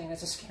 I'm just saying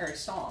that's a scary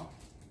song.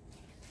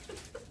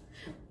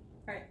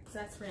 Alright, so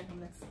that's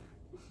randomness.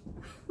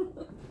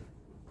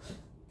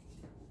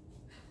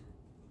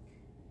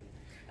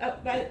 Oh,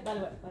 by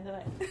the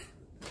way.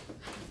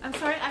 I'm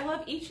sorry, I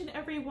love each and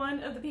every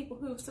one of the people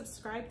who have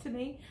subscribed to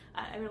me.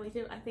 I really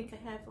do. I think I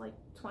have like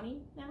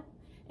 20 now.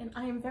 And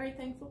I am very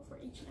thankful for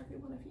each and every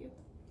one of you.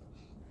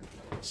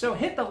 So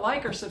hit the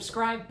like or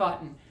subscribe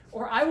button,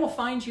 or I will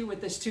find you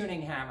with this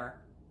tuning hammer.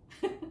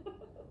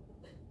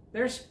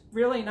 There's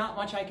really not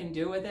much I can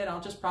do with it. I'll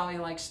just probably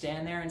like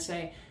stand there and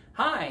say,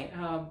 hi,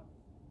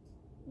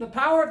 the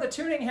power of the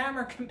tuning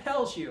hammer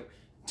compels you.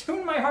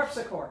 Tune my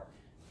harpsichord.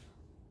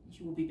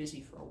 You will be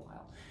busy for a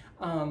while.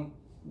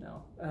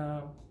 No,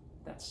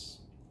 that's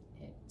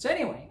it. So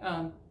anyway,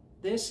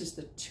 this is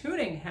the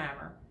tuning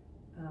hammer.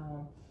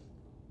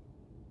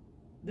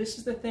 This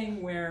is the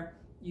thing where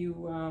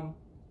you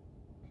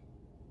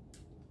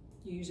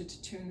use it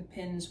to tune the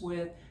pins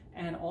with,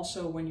 and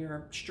also when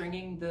you're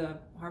stringing the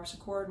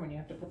harpsichord, when you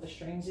have to put the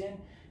strings in,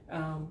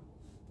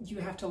 you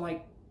have to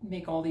like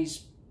make all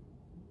these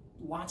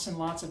lots and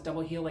lots of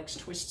double helix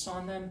twists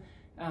on them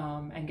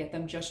and get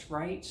them just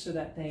right so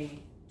that they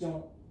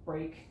don't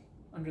break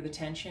under the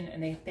tension,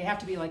 and they have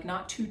to be like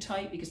not too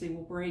tight because they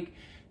will break.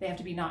 They have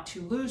to be not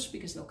too loose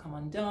because they'll come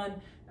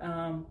undone.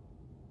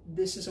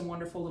 This is a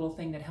wonderful little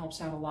thing that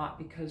helps out a lot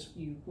because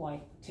you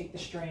like take the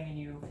string and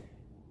you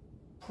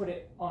put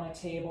it on a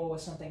table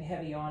with something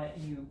heavy on it,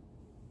 and you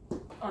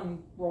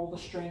unroll the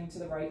string to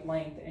the right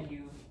length and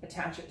you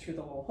attach it through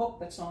the little hook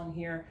that's on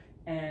here,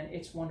 and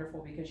it's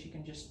wonderful because you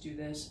can just do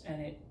this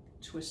and it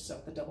twists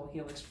up the double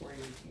helix for you.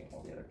 You can get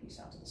all the other piece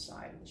out to the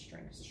side of the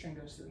string because the string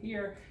goes through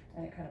here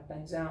and it kind of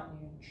bends out,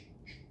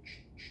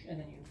 and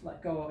then you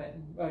let go of it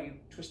and you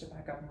twist it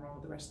back up and roll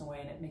it the rest of the way,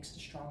 and it makes it a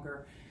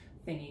stronger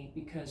thingy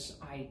because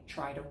I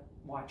try to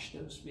watch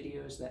those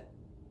videos that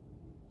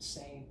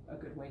say a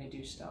good way to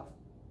do stuff.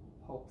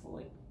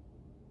 Hopefully.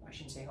 I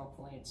shouldn't say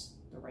hopefully, it's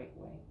the right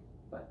way,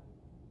 but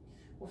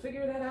we'll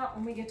figure that out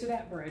when we get to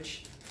that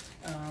bridge.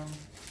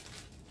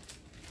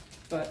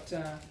 But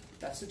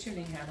that's the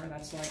tuning hammer.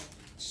 That's like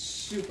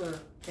super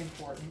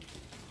important.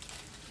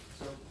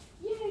 So,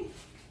 yay!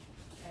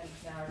 And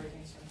now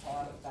everything's going to fall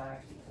out of the bag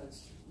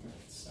because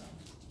it's,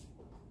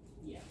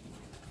 yeah.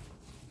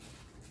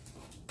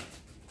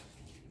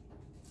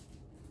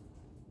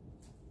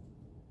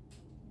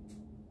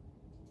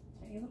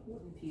 Tiny little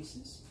wooden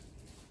pieces.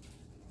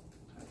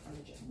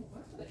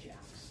 Where are the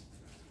jacks?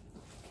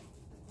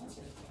 That's a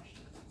good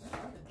question.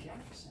 Where are the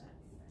jacks at?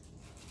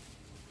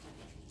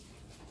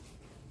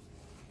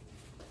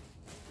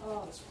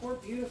 Oh, this poor,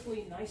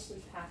 beautifully,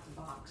 nicely packed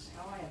box.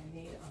 How I have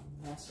made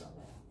a mess of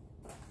it.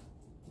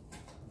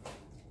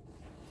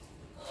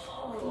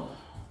 Oh.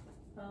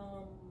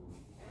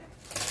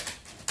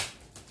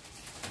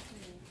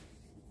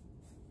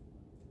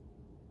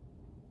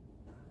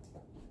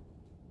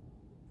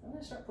 I'm going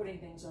to start putting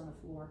things on the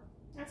floor.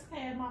 That's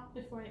okay, I mopped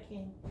before it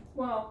came.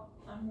 Well,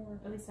 I'm more...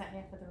 At least that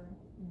half of the room.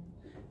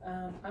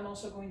 I'm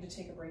also going to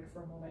take a break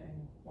for a moment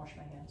and wash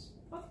my hands.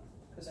 Okay.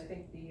 Because I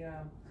think the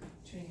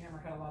tuning hammer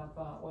had a lot of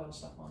oil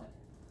stuff on it.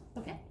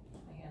 Okay.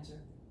 My hands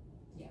are...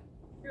 Yeah.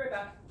 Be right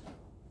back. I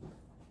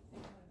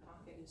think my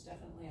pocket is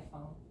definitely a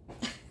phone.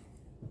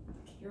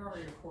 You're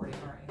already recording,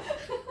 aren't you?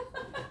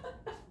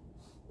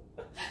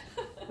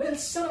 Well,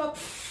 son of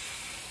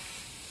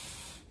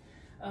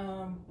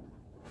a...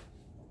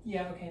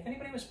 Yeah, okay. If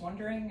anybody was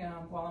wondering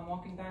while I'm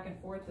walking back and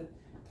forth,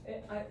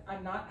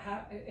 I'm not.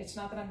 It's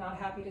not that I'm not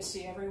happy to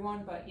see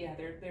everyone, but yeah,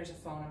 there's a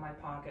phone in my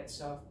pocket.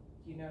 So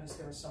if you notice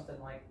there was something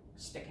like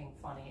sticking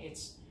funny,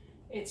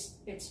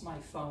 it's my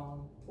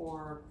phone,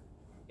 or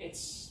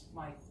it's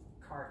my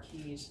car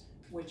keys,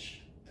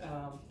 which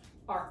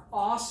are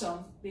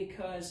awesome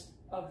because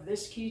of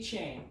this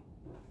keychain.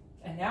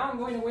 And now I'm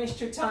going to waste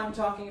your time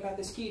talking about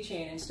this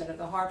keychain instead of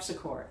the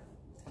harpsichord.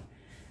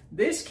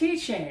 This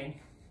keychain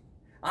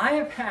I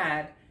have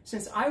had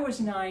since I was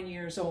 9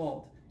 years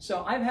old.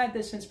 So I've had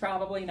this since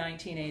probably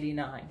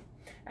 1989.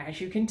 As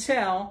you can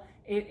tell,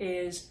 it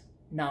is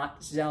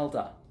not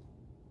Zelda.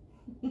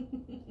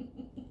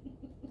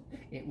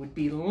 It would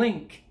be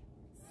Link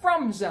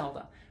from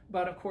Zelda.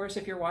 But of course,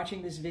 if you're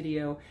watching this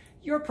video,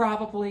 you're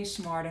probably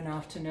smart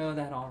enough to know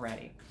that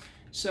already.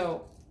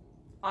 So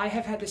I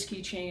have had this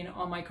keychain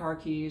on my car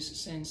keys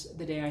since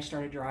the day I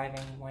started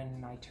driving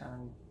when I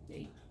turned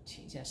 18.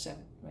 Yeah,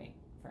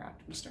 forgot.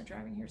 Did we start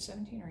driving here at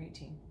 17 or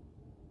 18?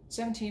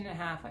 17 and a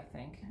half, I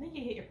think. I think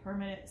you get your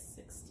permit at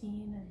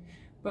 16.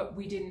 But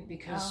we didn't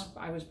because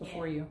I was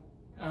before you.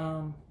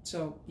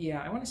 So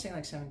yeah, I want to say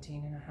like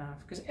 17 and a half.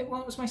 Because it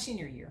was my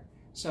senior year.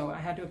 So I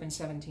had to have been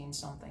 17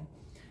 something.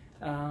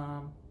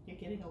 You're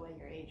giving away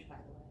your age, by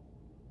the way.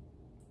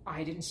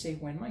 I didn't say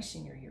when my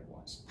senior year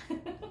was.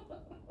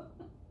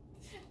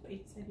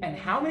 And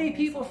how many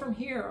people from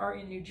here are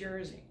in New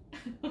Jersey?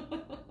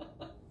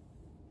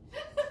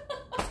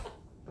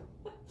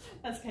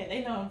 That's okay,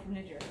 they know I'm from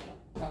New Jersey.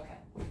 Okay.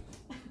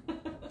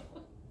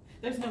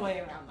 There's no way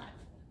around that.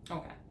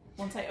 Okay.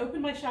 Once I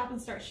open my shop and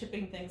start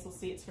shipping things, we'll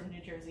see it's from New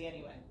Jersey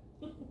anyway.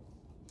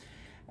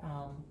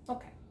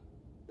 Okay.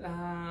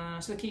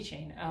 So the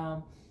keychain.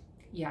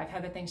 Yeah, I've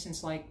had that thing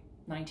since like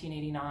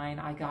 1989.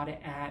 I got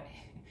it at,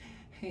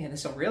 yeah,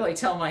 this will really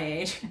tell my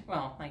age.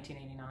 Well,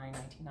 1989,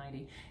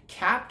 1990.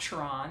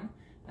 Captron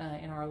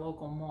in our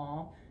local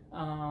mall.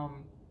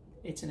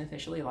 It's an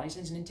officially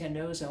licensed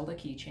Nintendo Zelda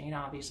keychain.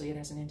 Obviously, it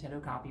has a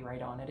Nintendo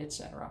copyright on it,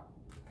 etc.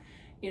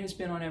 It has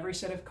been on every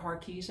set of car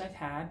keys I've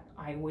had.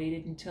 I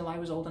waited until I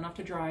was old enough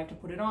to drive to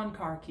put it on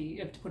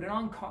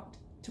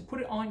to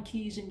put it on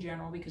keys in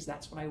general because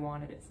that's what I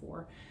wanted it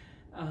for.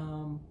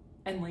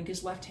 And Link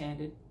is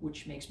left-handed,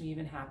 which makes me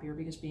even happier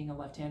because being a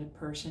left-handed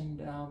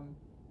person,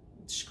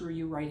 screw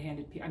you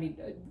right-handed people. I mean,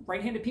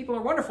 right-handed people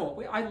are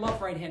wonderful. I love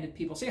right-handed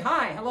people. Say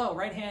hi, hello,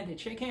 right-handed.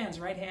 Shake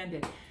hands,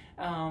 right-handed.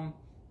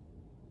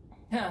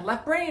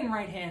 Left brain,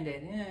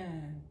 right-handed.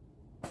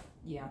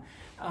 Yeah.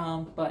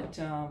 But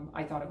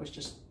I thought it was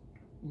just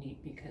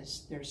neat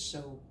because there's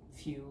so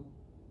few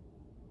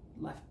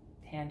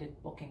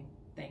left-handed booking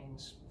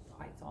things,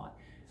 I thought.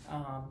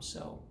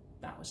 So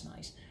that was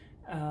nice.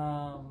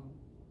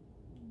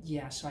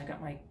 Yeah, so I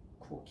got my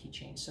cool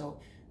keychain. So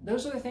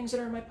those are the things that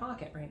are in my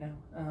pocket right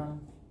now.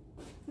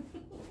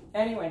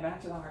 Anyway,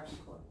 back to the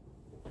harpsichord.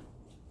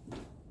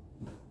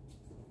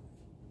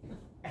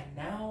 And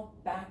now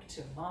back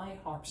to my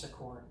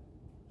harpsichord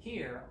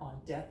here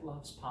on Death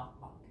Loves Pop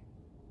Rock.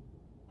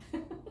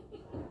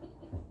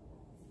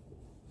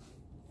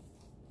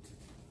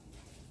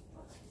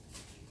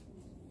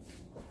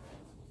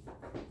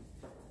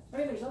 I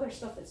mean, there's other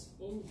stuff that's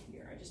in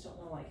here. I just don't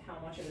know, like, how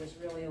much of it is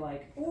really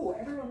like, ooh,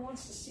 everyone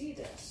wants to see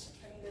this.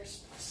 I mean,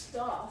 there's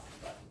stuff,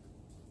 but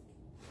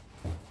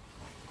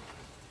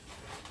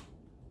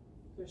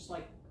there's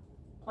like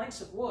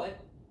planks of wood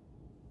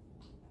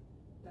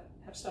that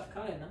have stuff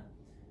cut in them,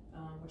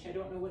 which I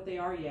don't know what they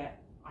are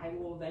yet. I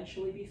will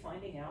eventually be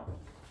finding out.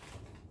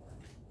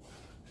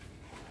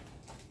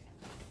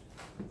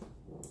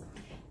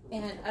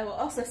 And I will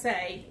also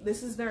say,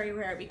 this is very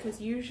rare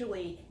because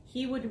usually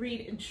he would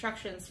read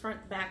instructions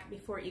front to back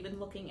before even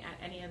looking at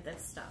any of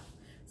this stuff.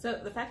 So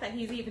the fact that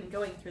he's even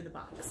going through the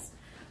box.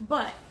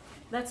 But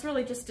that's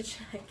really just to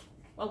check.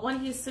 Well, one,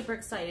 he's super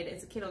excited.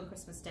 It's a kid on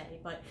Christmas Day,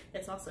 but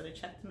it's also to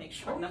check to make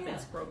sure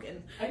nothing's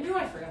broken. I knew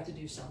I forgot to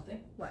do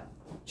something. What?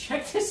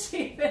 Check to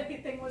see if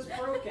anything was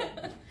broken.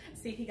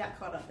 See if he got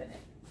caught up in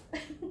it.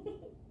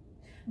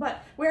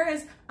 But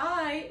whereas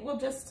I will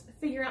just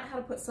figure out how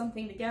to put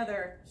something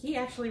together, he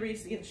actually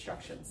reads the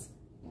instructions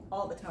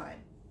all the time,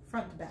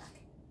 front to back.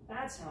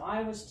 That's how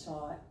I was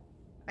taught.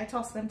 I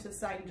toss them to the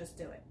side and just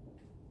do it.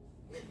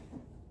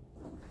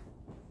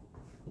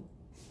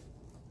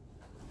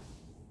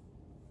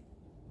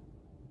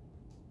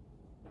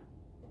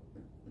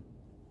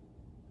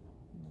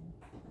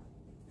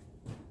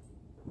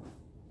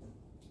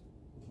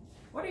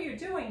 What are you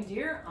doing,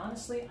 dear?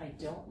 Honestly, I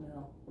don't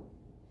know.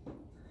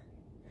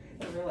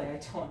 Really, I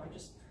don't. I'm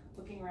just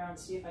looking around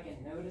to see if I can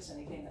notice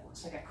anything that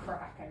looks like a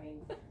crack. I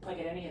mean, like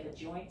at any of the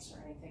joints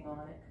or anything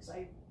on it, because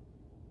I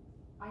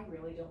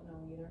really don't know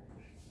either.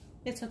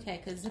 It's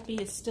okay, because Zippy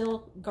is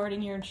still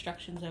guarding your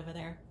instructions over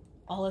there.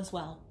 All is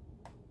well.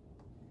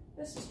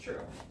 This is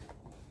true.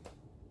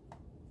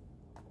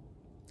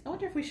 I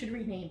wonder if we should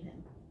rename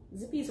him.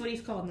 Zippy is what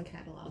he's called in the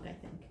catalog, I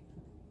think.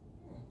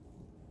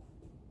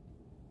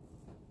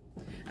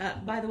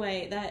 By the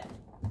way, that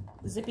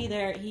Zippy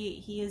there,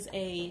 he is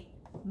a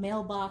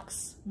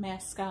mailbox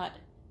mascot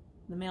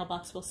The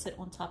mailbox will sit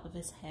on top of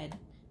his head.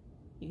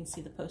 You can see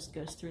the post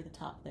goes through the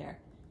top there.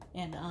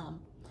 And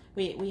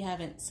we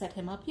haven't set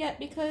him up yet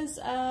because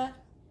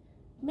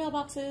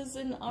mailboxes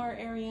in our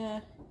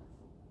area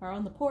are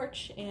on the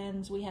porch,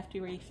 and we have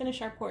to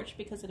refinish our porch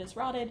because it is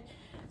rotted.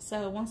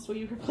 So once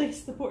we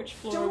replace the porch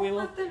floor, we will...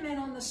 Don't let them in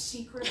on the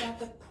secret about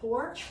the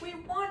porch. We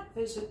want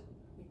visit.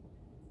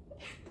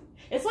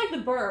 It's like the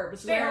Burbs.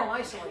 Stay home,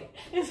 isolate.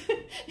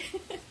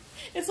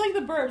 It's like the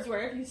Burbs,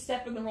 where if you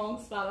step in the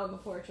wrong spot on the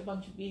porch, a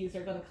bunch of bees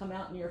are going to come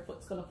out and your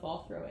foot's going to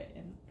fall through it.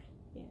 And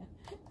yeah.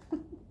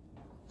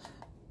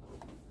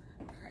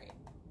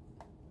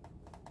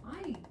 All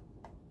right.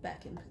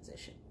 Back in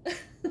position.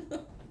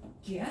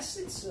 Guess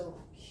it's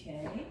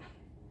okay.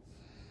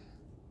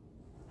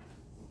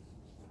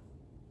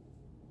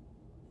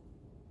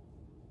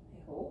 I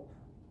hope.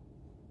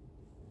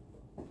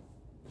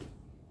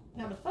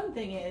 Now the fun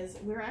thing is,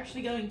 we're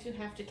actually going to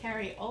have to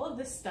carry all of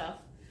this stuff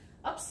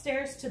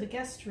upstairs to the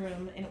guest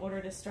room in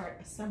order to start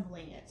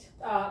assembling it.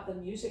 The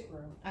music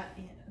room. Yeah.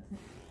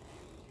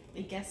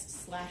 The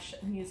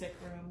guest/music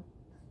room.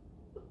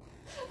 I'm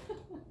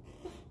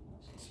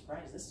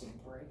surprised this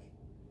didn't break.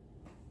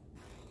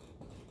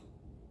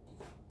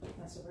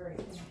 That's a very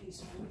thin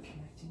piece of wood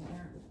connecting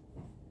there.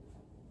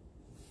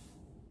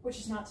 Which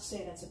is not to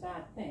say that's a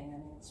bad thing. I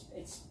mean,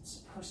 it's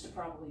supposed to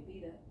probably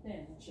be that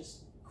thin. It's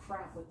just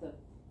crap with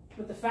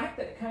the fact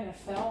that it kind of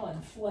fell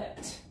and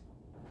flipped.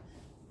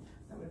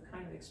 I would have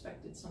kind of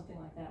expected something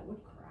like that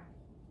would crack.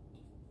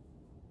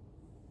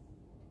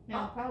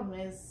 Now the problem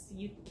is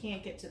you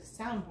can't get to the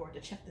soundboard to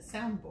check the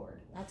soundboard.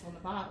 That's on the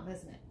bottom,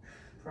 isn't it?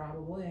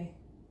 Probably.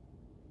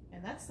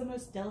 And that's the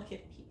most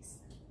delicate piece.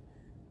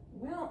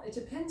 Well, it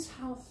depends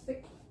how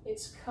thick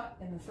it's cut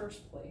in the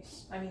first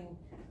place. I mean,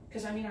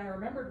 because I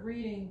remembered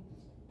reading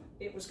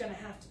it was going to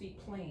have to be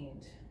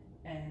planed,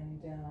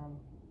 and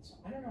so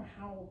I don't know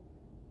how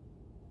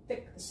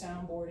thick the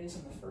soundboard is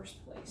in the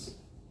first place.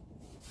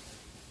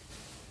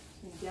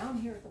 And down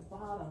here at the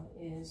bottom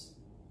is,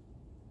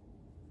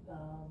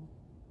 come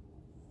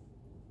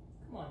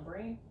on,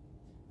 brain.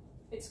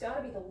 It's got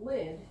to be the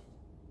lid,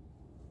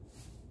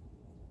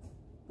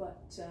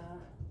 but.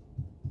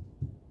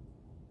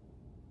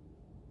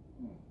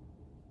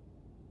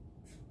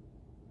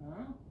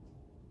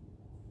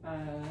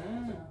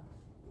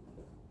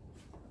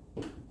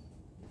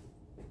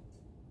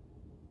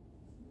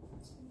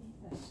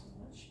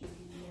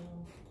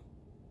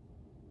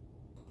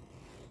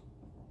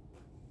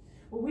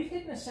 Well, we've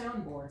hidden a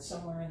soundboard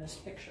somewhere in this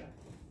picture.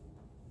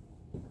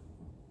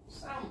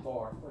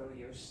 Soundboard, will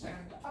you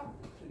stand up,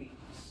 please?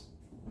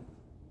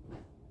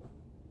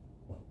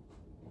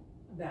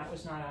 That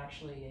was not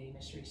actually a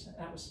mystery.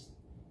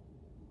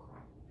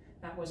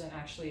 That wasn't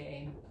actually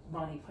a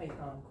Monty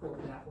Python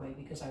quote that way,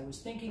 because I was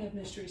thinking of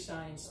Mystery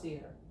Science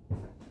Theater.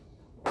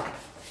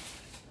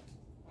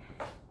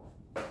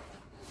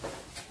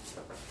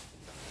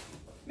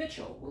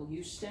 Mitchell, will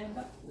you stand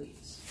up,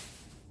 please?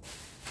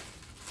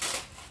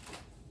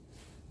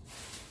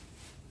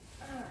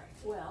 All right,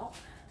 well.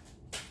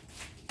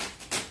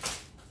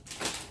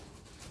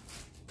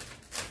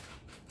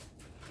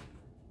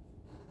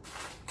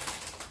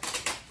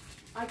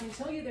 I can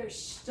tell you there's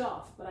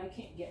stuff, but I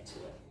can't get to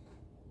it.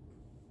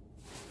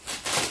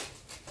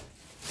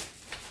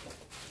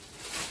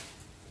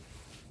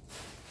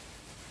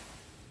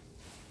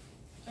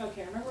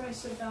 Okay, remember what I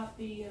said about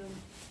the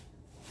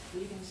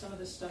leaving some of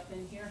this stuff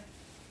in here?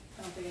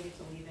 I don't think I get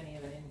to leave any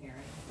of it in here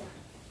anymore.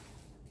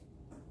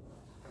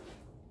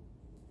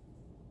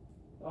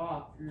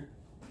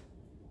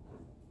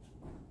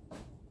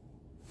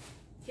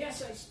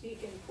 Yes, I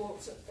speak in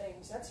quotes of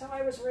things. That's how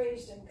I was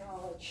raised in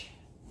college.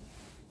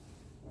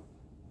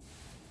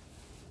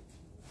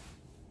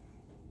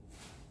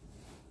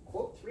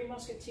 Quote Three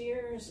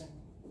Musketeers and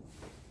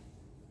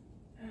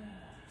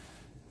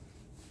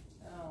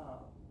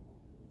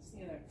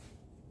the other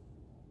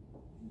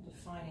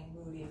defining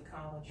movie of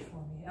college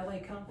for me. LA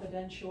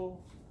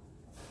Confidential.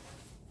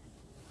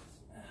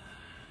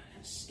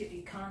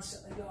 Skippy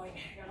constantly going,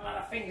 got a lot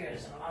of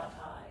fingers and a lot of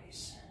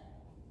pies.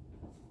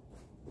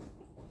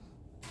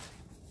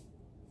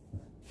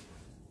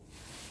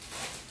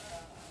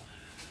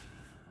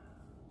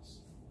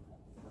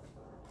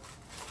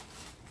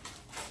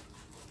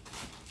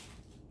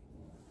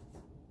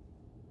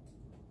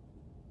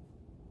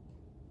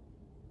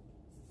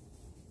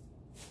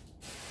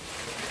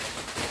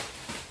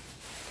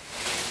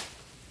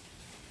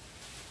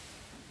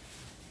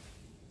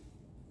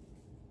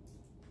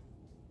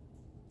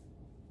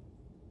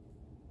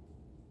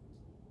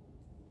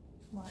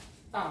 What?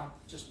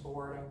 Just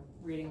bored. I'm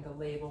reading the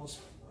labels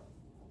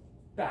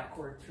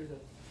backward through the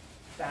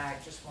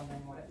bag, just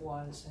wondering what it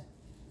was.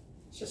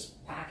 It's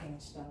just packing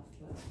stuff.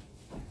 But...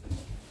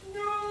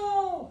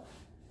 No!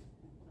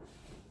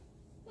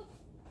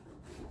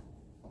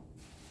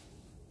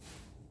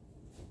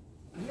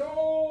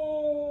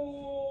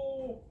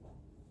 No!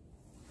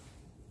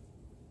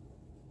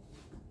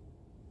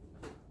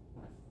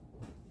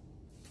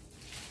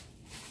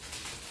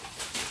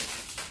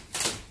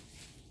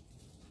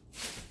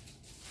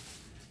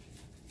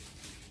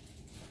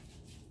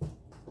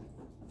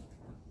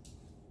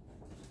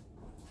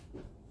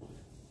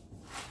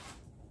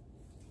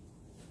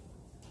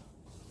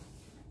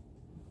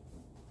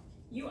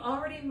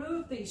 already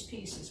moved these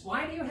pieces.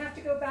 Why do you have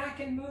to go back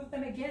and move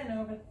them again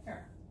over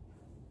there?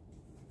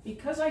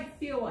 Because I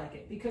feel like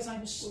it, because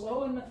I'm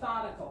slow and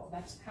methodical.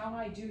 That's how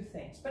I do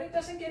things. But it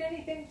doesn't get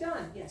anything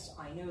done. Yes,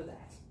 I know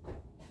that.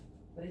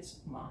 But it's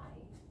my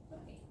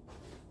money.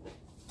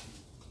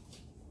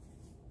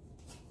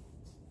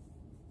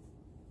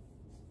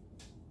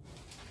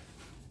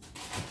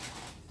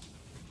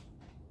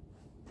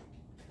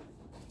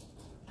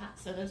 Ah,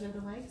 so those are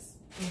the legs?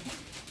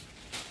 Mm-hmm.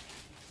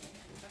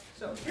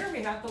 So here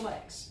we have the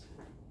legs.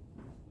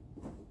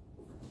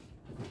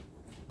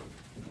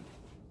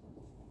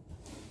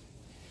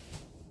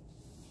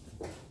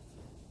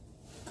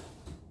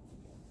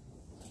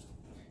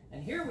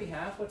 And here we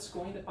have what's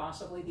going to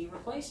possibly be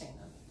replacing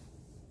them.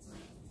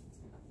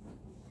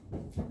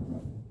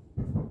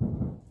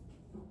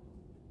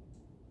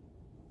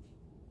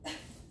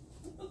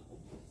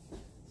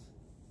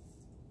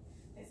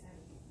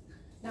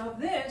 Now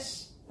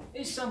this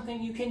is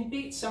something you can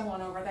beat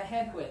someone over the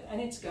head with, and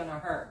it's gonna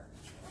hurt.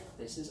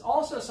 This is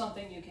also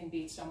something you can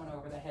beat someone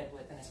over the head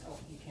with, and it's, oh,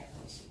 you can't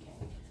really see, can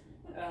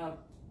you?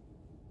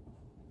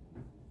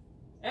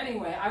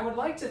 Anyway, I would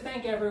like to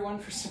thank everyone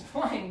for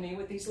supplying me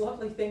with these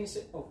lovely things.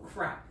 Oh,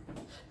 crap.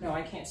 No,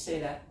 I can't say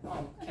that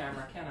on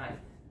camera, can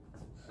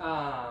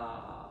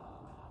I?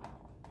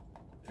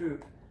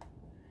 Poop.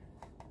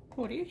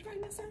 What are you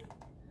trying to say?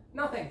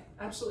 Nothing.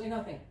 Absolutely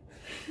nothing.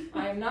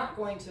 I am not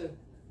going to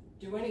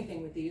do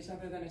anything with these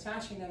other than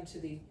attaching them to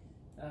the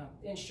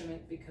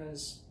instrument,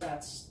 because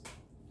that's,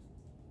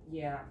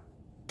 yeah.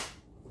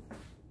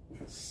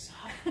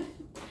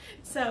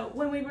 So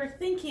when we were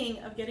thinking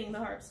of getting the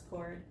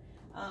harpsichord,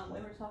 we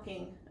were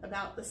talking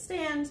about the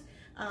stand.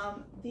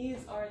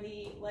 These are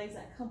the legs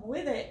that come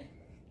with it.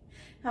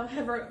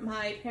 However,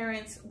 my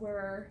parents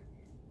were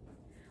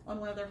on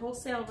one of their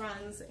wholesale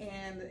runs,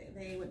 and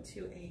they went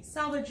to a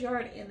salvage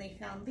yard and they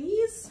found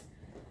these,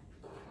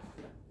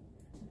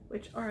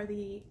 which are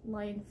the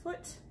lion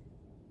foot,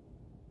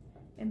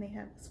 and they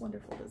have this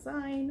wonderful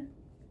design.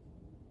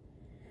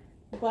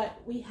 But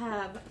we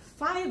have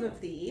 5 of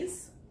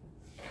these,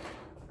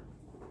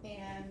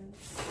 and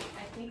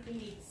I think we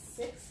need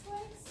 6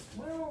 legs.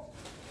 Well,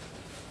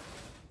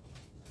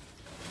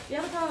 the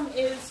other problem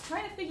is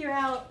trying to figure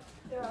out.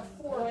 there are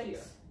 4 here.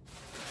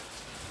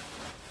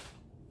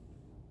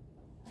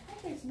 I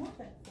think there's more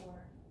than 4.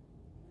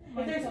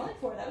 If there's only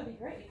 4, that would be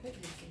great. We could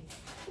use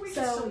these. We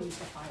So- can still use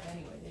the 5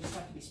 anyway. They just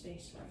have to be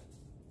spaced right.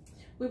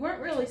 We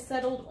weren't really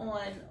settled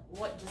on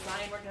what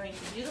design we're going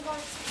to do the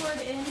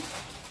harpsichord in,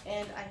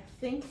 and I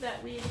think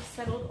that we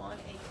settled on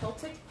a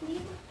Celtic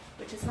theme,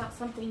 which is not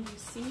something you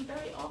see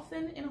very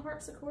often in a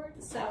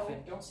harpsichord. So,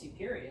 Often, don't see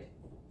period.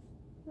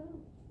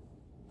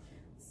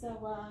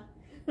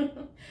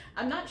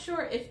 I'm not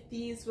sure if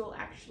these will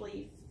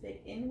actually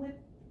fit in with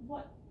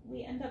what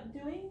we end up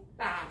doing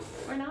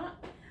or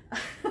not.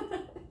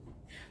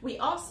 We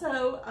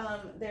also,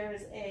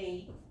 there's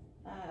a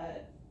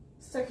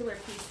circular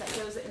piece that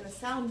goes in the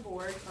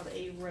soundboard called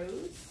a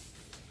rose,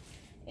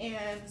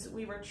 and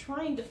we were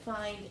trying to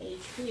find a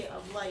tree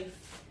of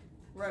life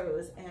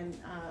rose, and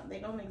they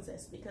don't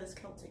exist because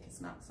Celtic is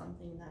not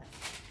something that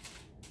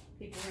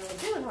people really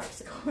do in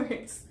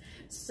harpsichords.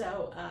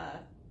 So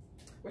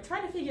we're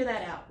trying to figure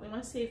that out. We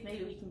want to see if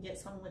maybe we can get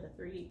someone with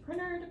a 3D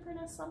printer to print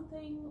us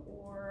something,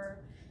 or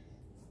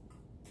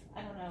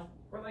I don't know.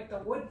 Or like the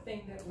wood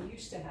thing that we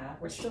used to have,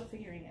 We're which still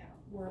figuring out.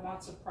 were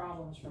lots of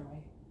problems for my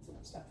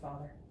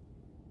stepfather.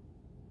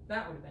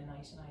 That would have been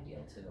nice and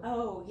ideal too.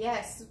 Oh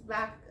yes,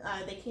 back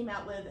they came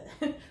out with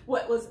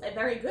what was a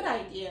very good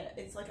idea.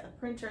 It's like a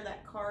printer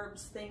that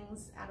carves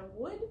things out of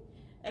wood,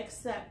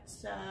 except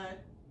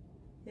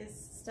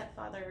his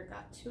stepfather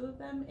got 2 of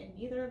them and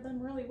neither of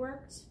them really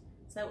worked.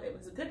 So it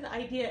was a good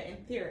idea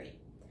in theory.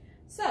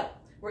 So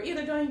we're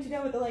either going to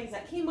go with the legs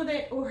that came with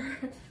it or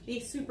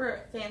the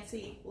super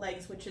fancy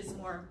legs, which is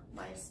more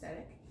my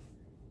aesthetic.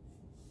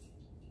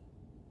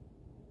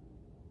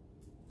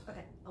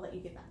 Okay, I'll let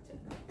you get back to it.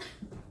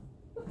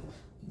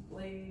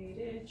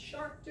 Bladed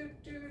shark, doo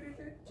doo doo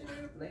doo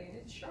doo.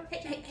 Bladed shark.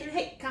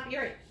 Hey,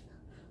 copyright.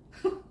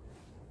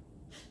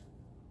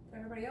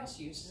 Everybody else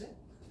uses it.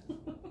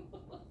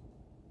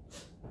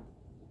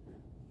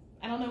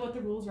 I don't know what the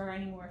rules are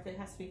anymore, if it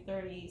has to be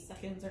 30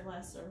 seconds or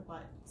less or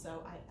what,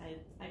 so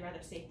I'd rather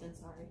safe than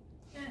sorry.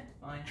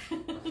 Fine.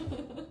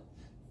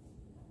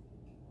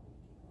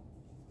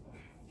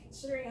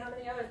 Considering how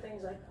many other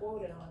things I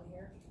quoted on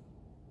here.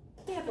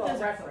 Yeah, but Well,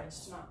 those are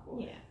referenced, not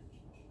quoted. Yeah,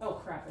 Oh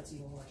crap, that's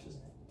even worse,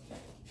 isn't it?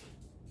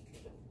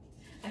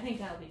 I think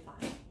that'll be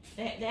fine.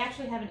 They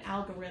actually have an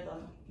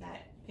algorithm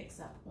that picks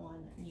up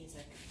on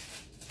music.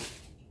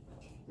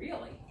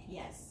 Really?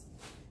 Yes,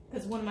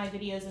 because one of my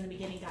videos in the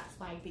beginning got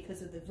flagged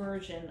because of the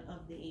version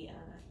of the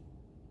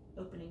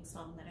opening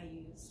song that I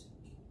used.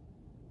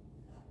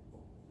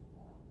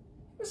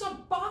 It was a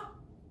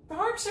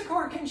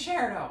harpsichord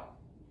concerto.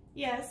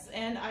 Yes,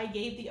 and I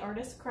gave the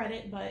artist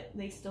credit, but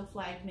they still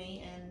flagged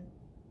me, and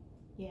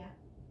yeah.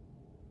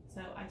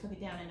 So I took it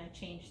down and I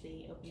changed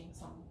the opening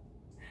song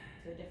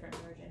to a different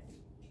version,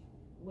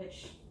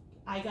 which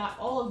I got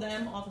all of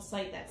them off a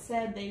site that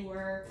said they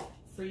were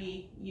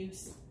free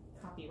use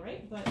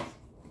copyright, but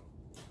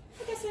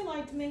I guess they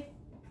lied to me.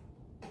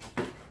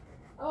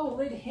 Oh,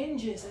 lid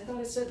hinges. I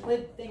thought it said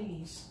lid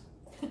thingies.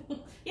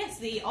 Yes,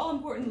 the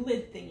all-important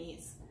lid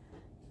thingies.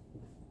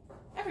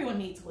 Everyone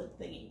needs lid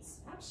thingies.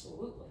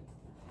 Absolutely.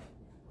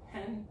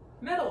 And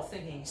metal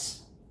thingies.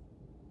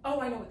 Oh,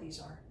 I know what these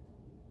are.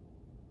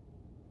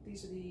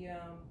 These are the,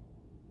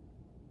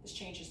 this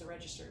changes the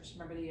registers.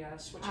 Remember the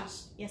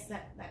switches? Yes,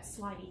 that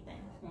slidey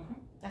thing. Mm-hmm.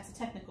 That's a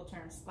technical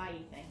term,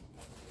 slidey thing.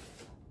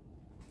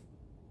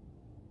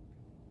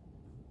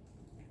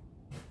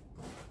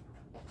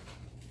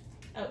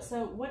 Oh,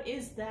 so what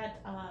is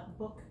that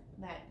book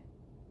that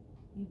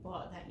you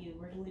bought that you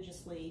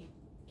religiously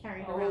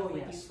carried around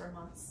with you for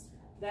months?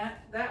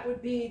 That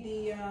would be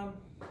the.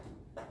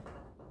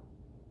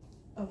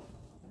 Oh,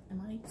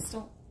 am I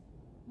still?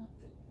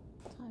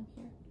 Time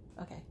here.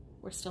 Okay,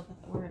 it's still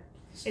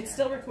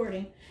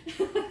recording.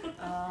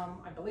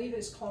 I believe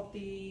it's called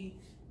the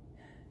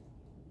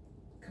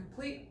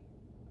Complete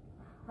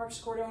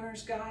Harpsichord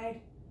Owner's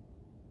Guide,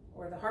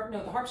 or the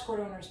Harpsichord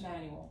Owner's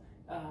Manual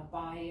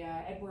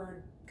by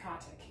Edward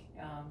Kotick.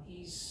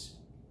 He's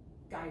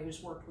a guy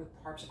who's worked with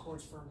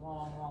harpsichords for a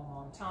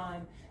long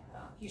time.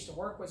 He used to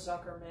work with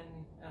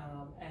Zuckermann,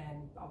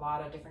 and a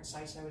lot of different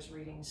sites I was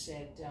reading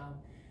said,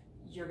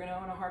 you're going to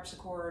own a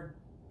harpsichord,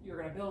 you're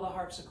going to build a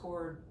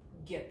harpsichord,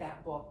 get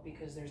that book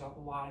because there's a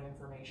lot of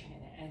information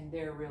in it. And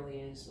there really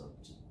is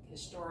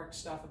historic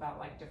stuff about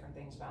like different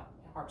things about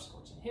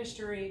harpsichords in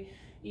history,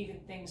 even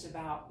things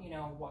about, you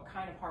know, what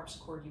kind of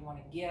harpsichord you want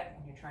to get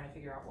when you're trying to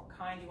figure out what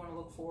kind you want to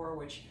look for,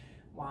 which,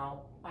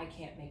 while I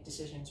can't make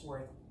decisions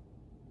worth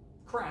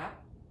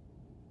crap,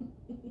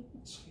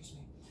 excuse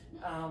me,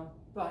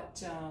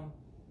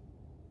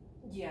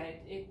 yeah,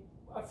 it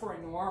for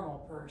a normal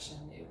person,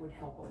 it would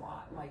help a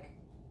lot. Like,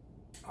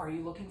 are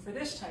you looking for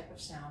this type of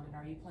sound, and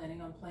are you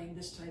planning on playing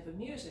this type of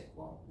music?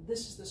 Well,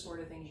 this is the sort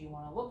of things you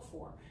want to look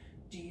for.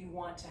 Do you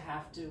want to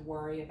have to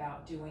worry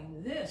about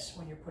doing this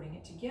when you're putting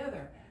it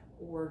together?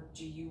 Or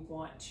do you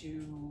want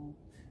to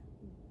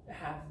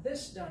have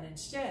this done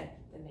instead?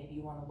 Then maybe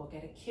you want to look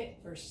at a kit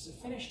versus a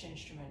finished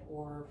instrument,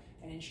 or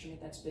an instrument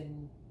that's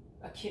been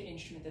a kit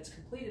instrument that's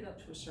completed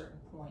up to a certain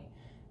point.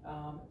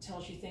 It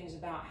tells you things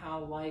about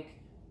how, like,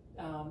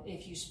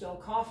 if you spill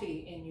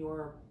coffee in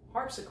your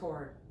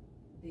harpsichord,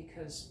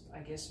 because I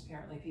guess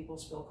apparently people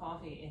spill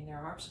coffee in their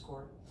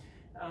harpsichord,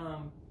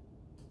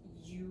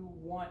 you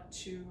want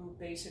to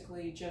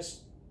basically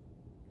just,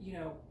 you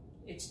know,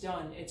 it's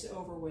done, it's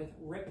over with,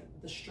 rip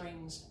the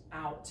strings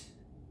out.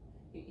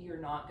 You're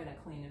not going to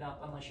clean it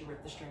up unless you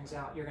rip the strings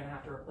out. You're going to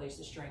have to replace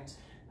the strings.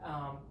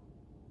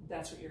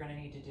 That's what you're going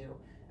to need to do.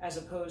 As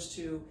opposed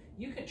to,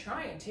 you can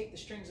try and take the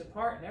strings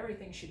apart and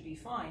everything should be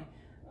fine.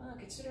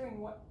 Considering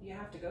what you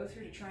have to go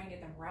through to try and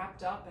get them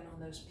wrapped up and on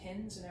those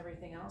pins and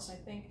everything else, I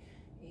think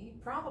he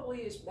probably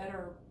is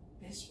better,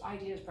 his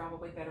idea is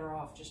probably better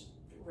off just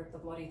rip the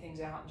bloody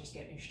things out and just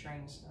get new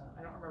strings.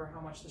 I don't remember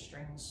how much the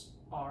strings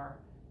are,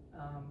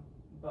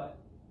 but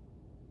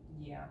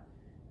yeah.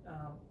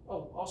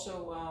 Oh,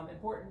 also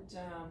important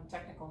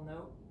technical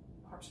note,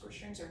 harpsichord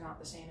strings are not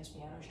the same as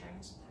piano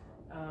strings.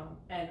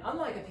 And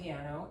unlike a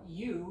piano,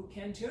 you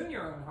can tune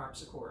your own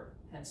harpsichord,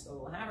 hence the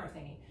little hammer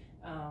thingy.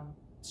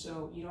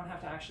 So you don't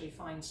have to actually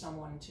find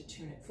someone to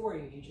tune it for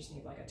you. You just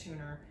need like a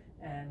tuner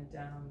and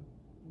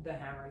the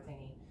hammer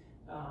thingy,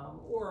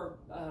 or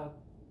a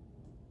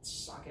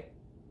socket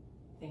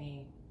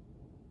thingy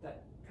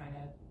that kind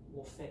of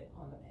will fit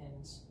on the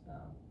pins.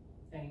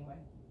 Anyway,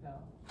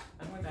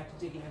 I'm going back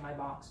to digging in my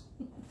box.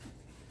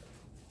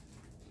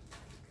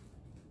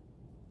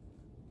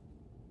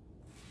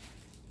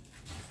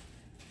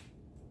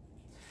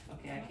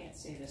 Okay, I can't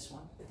say this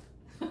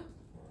one.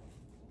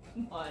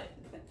 What?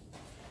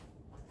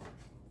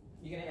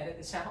 You gonna edit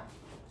this out?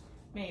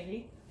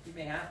 Maybe. You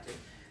may have to.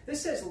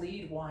 This says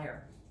lead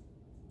wire.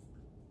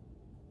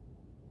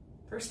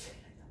 First thing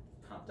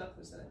that popped up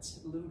was that it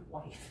said lewd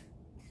wife.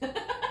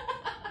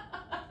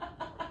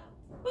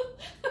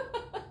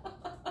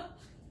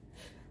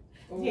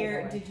 Oh,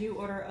 Here, boy. did you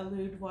order a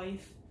lewd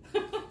wife?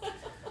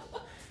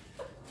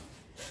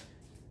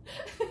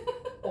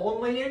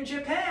 Only in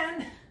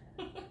Japan.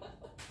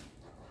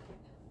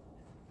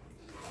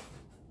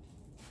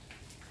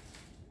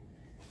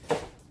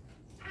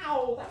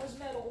 Ow, that was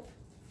metal.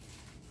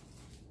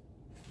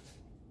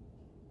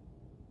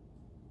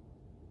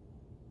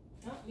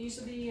 Oh, these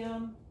are the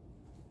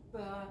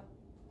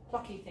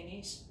plucky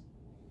thingies.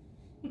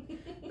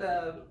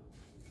 the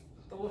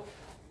ow,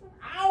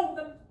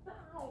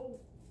 ow.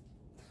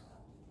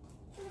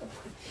 I'm gonna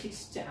put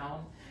these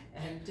down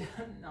and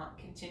not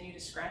continue to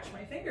scratch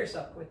my fingers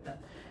up with them.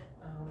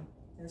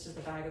 And this is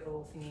the bag of the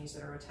little thingies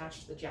that are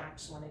attached to the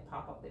jacks. So when they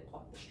pop up, they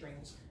pluck the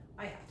strings.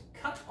 I have to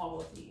cut all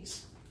of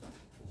these.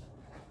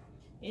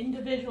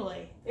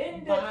 Individually.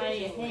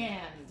 By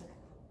hand.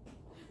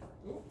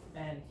 Ooh,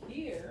 and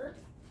here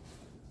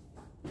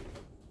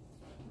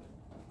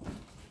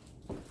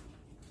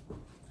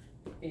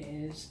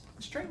is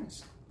the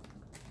strings.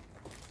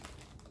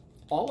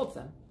 all of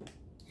them.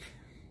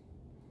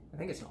 I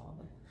think it's all of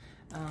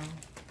them.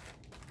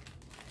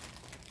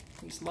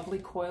 These lovely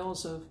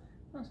coils of,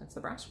 oh, that's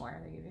the brass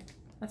wire they give you.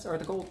 That's, or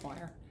the gold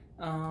wire.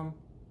 Well,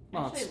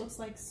 actually, it looks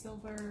like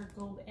silver,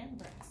 gold, and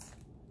brass.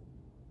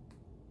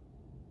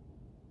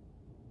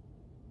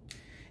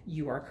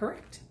 You are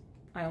correct.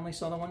 I only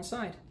saw the one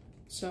side.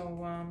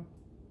 So,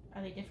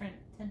 are they different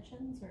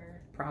tensions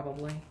or?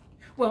 Probably.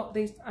 Well,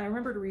 I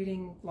remembered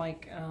reading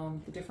like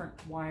the different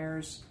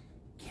wires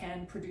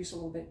can produce a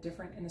little bit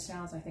different in the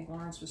sounds. I think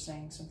Lawrence was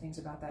saying some things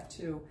about that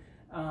too.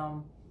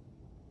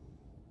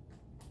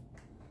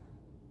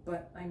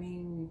 But I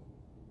mean,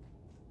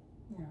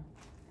 yeah.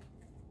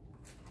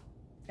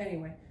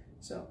 Anyway,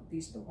 so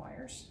these are the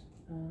wires.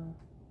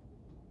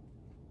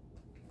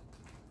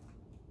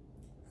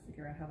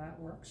 Figure out how that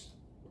works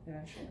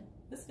eventually.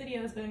 This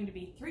video is going to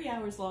be 3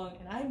 hours long,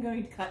 and I'm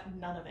going to cut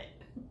none of it.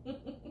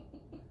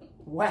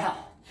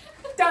 Well,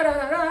 da da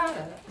da da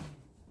da.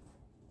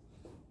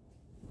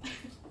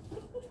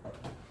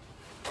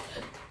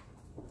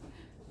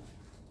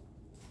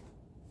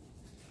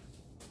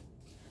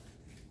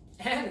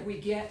 And we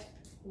get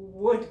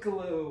wood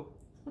glue.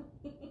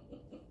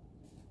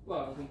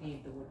 Well, we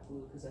need the wood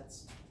glue because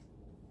that's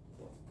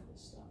important for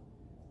this stuff.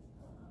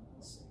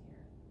 Let's see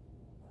here.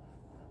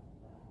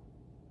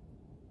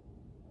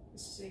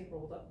 This is a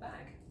rolled up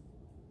bag.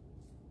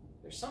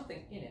 There's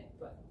something in it,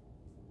 but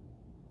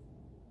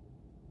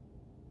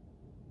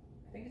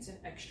I think it's an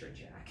extra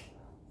jack.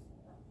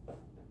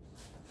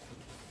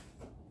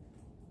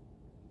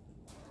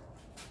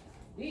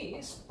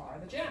 These are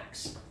the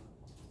jacks.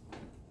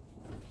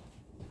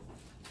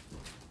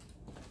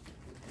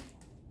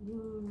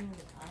 Ooh,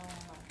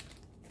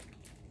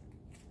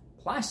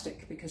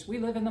 Plastic, because we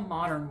live in the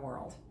modern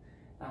world,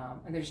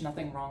 and there's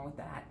nothing wrong with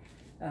that.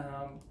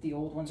 The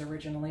old ones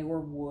originally were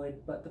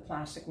wood, but the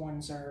plastic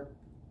ones are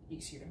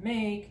easier to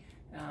make,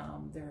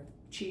 they're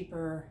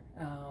cheaper.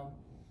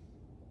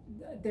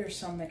 There's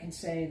some that can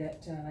say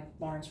that, like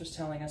Lawrence was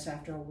telling us,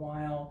 after a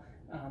while,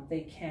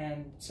 they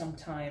can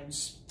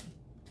sometimes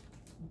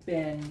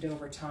bend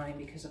over time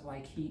because of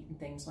like heat and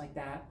things like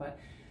that. But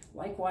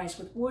likewise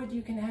with wood,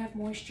 you can have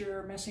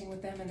moisture messing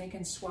with them and they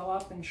can swell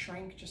up and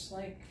shrink just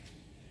like,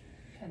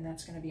 and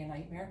that's going to be a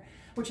nightmare,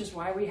 which is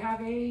why we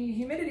have a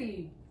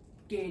humidity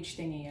gauge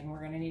thingy, and we're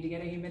going to need to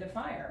get a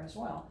humidifier as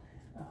well.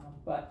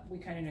 But we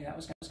kind of knew that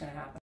was going to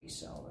happen,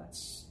 so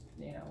that's,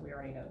 you know, we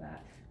already know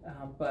that.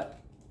 But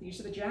these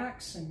are the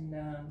jacks and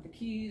the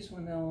keys.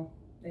 When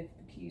if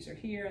the keys are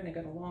here and they've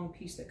got a long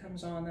piece that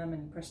comes on them,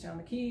 and you press down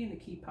the key and the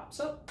key pops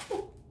up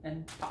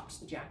and pops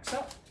the jacks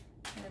up,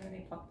 and then they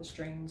pluck the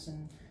strings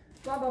and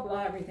blah blah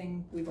blah,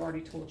 everything we've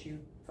already told you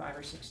 5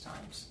 or 6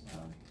 times.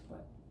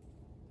 But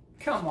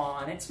come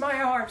on, it's my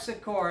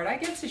harpsichord, I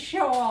get to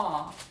show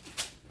off.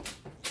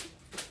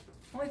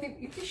 Only thing,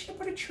 you should have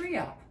put a tree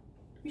up.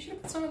 You should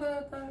have put some of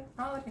the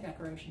holiday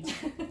decorations.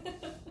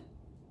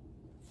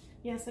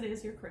 Yes, it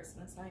is your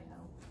Christmas, I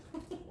know.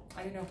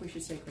 I didn't know if we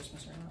should say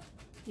Christmas or not.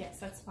 Yes,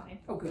 that's fine.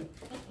 Oh, good.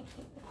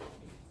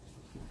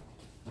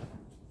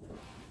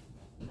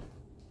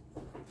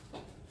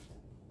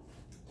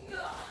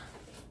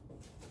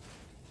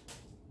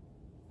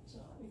 So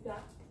we've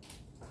got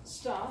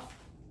stuff.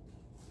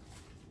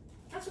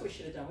 That's what we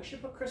should have done. We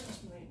should put Christmas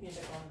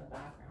music on in the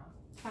background.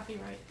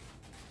 Copyright.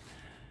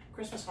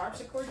 Christmas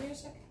harpsichord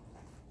music?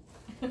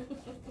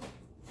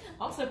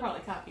 Also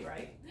probably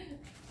copyright.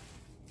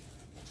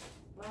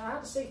 Well, I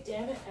have to say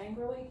damn it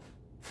angrily.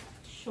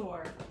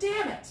 Sure.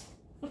 Damn it!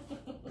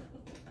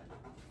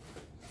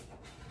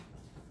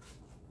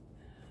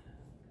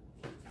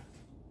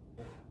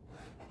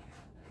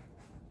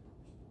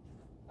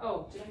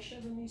 Oh, did I show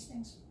them these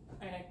things?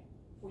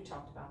 We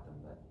talked about them,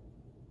 but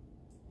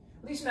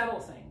these metal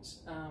things,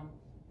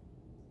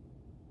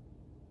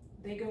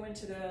 they go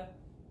into the,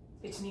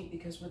 it's neat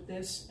because with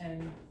this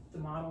and the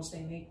models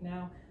they make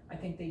now, I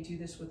think they do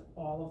this with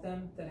all of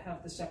them that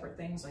have the separate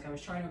things. Like I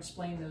was trying to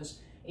explain those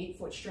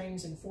 8-foot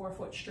strings and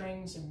 4-foot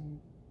strings and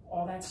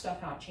all that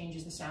stuff, how it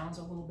changes the sounds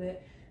a little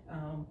bit.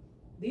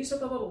 These are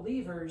the little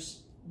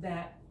levers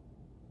that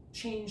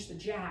change the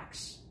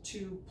jacks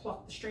to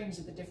pluck the strings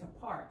at the different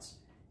parts.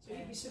 So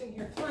you'd be sitting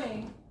here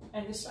playing,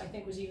 and this I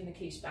think was even the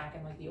case back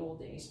in like the old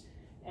days,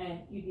 and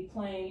you'd be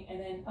playing and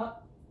then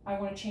I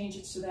want to change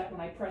it so that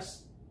when I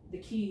press the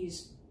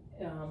keys,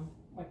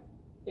 like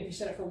if you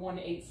set it for 1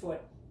 to 8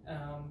 foot,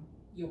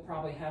 you'll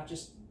probably have,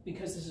 just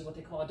because this is what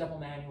they call a double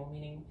manual,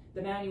 meaning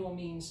the manual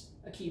means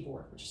a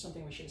keyboard, which is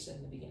something we should have said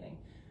in the beginning.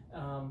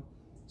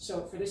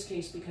 So for this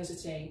case, because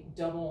it's a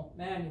double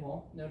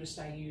manual, notice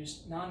I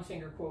used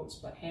non-finger quotes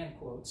but hand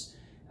quotes,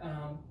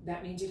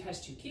 that means it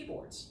has 2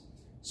 keyboards.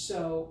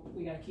 So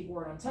we got a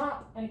keyboard on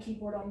top and a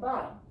keyboard on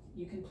bottom.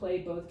 You can play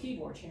both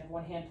keyboards. You can have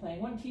one hand playing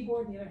one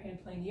keyboard and the other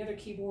hand playing the other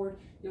keyboard.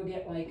 You'll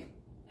get, like,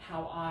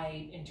 how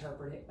I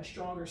interpret it, a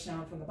stronger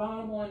sound from the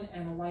bottom one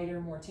and a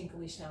lighter, more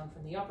tinkly sound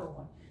from the upper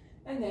one.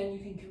 And then you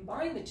can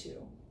combine the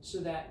 2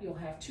 so that you'll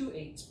have 2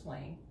 8s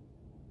playing.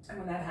 And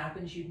when that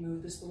happens, you'd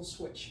move this little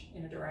switch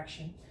in a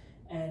direction.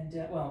 And,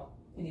 well,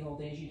 In the old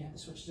days, you'd have the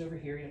switches over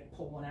here, you'd have to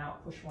pull one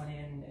out, push one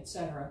in,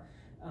 etc.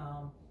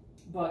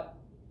 But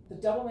the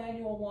double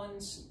manual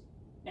ones,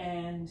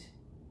 and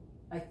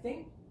I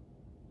think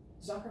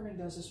Zuckermann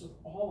does this with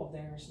all of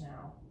theirs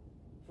now,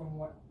 from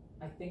what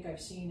I think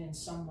I've seen in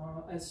some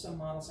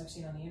models I've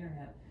seen on the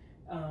internet.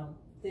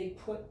 They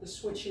put the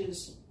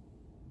switches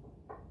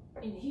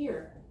in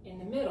here, in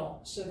the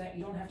middle, so that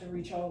you don't have to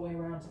reach all the way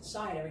around to the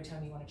side every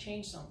time you want to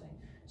change something.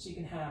 So you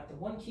can have the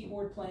one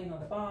keyboard playing on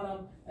the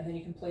bottom, and then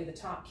you can play the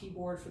top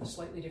keyboard for the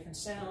slightly different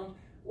sound,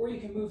 or you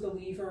can move the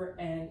lever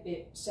and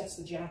it sets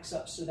the jacks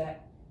up so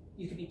that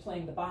you could be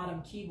playing the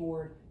bottom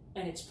keyboard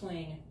and it's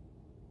playing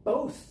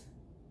both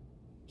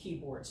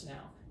keyboards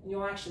now. And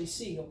you'll actually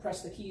see, you'll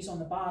press the keys on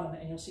the bottom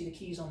and you'll see the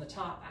keys on the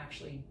top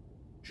actually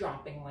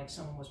dropping like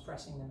someone was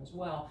pressing them as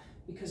well,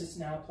 because it's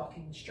now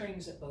plucking the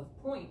strings at both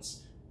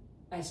points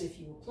as if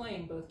you were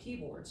playing both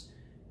keyboards.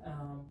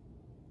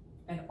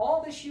 And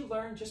all this you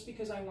learned just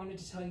because I wanted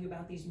to tell you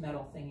about these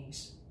metal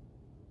thingies.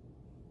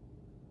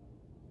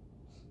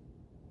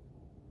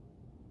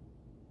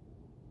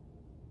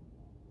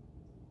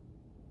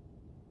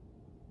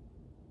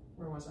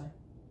 Where was I?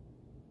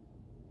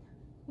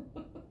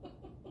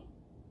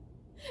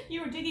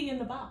 You were digging in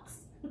the box.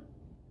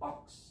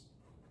 Box.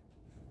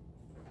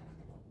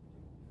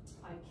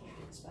 I can't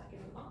get this back in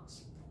the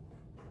box.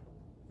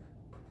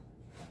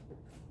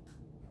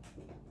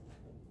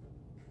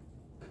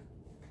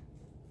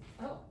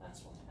 Oh,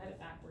 that's one. I had it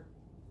backward.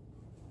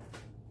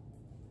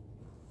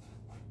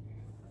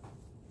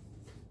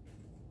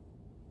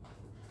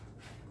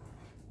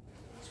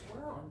 These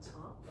were on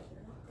top, but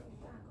they're not going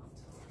back on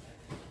top.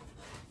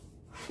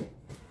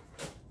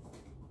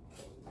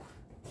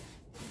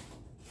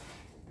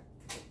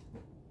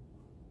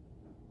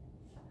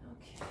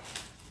 Okay.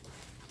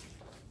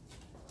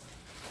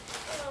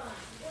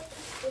 What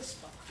is this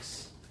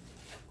box?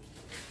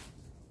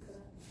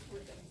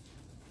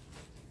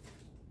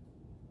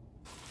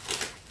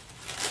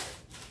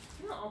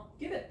 I'll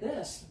give it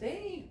this.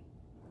 They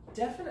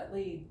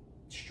definitely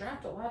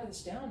strapped a lot of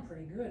this down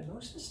pretty good.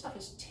 Most of the stuff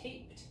is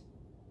taped.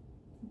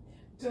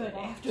 Good,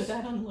 after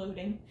that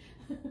unloading.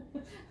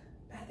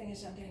 Bad thing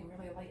is I'm getting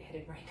really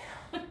lightheaded right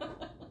now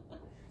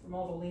from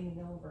all the leaning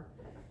over.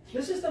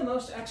 This is the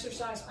most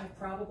exercise I've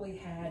probably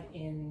had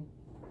in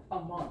a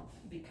month,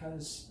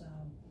 because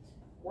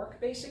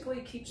work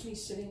basically keeps me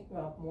sitting,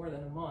 well, more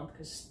than a month,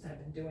 because I've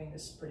been doing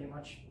this pretty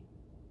much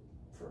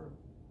for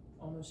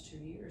almost 2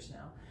 years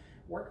now.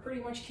 Work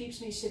pretty much keeps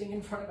me sitting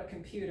in front of a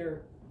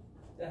computer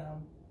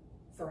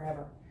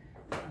forever.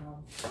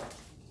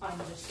 I'm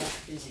just that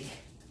busy.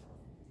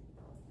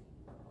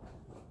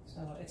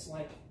 So it's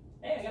like,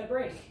 hey, I got a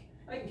break.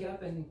 I can get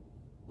up and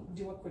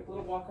do a quick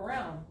little walk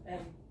around, and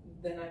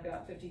then I've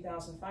got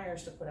 50,000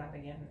 fires to put out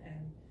again.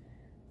 And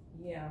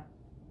yeah,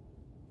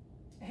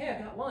 hey, I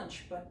got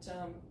lunch, but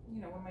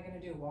you know, what am I going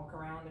to do? Walk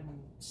around and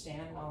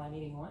stand while I'm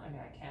eating lunch? I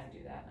mean, I can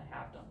do that, and I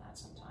have done that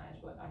sometimes,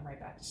 but I'm right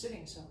back to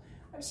sitting. So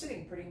I'm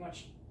sitting pretty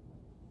much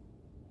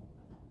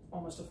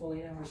almost a full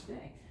 8 hours a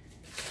day.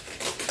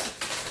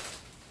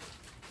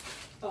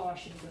 Oh, I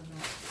should have done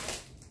that.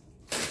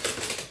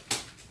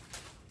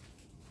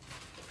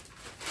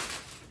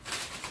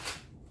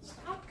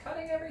 Stop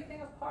cutting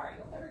everything apart.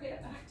 You'll never get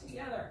it back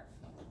together.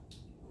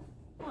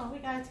 Well, we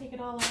gotta take it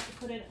all out to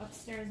put it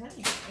upstairs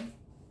anyway.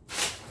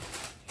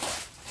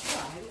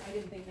 Well, I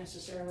didn't think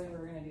necessarily we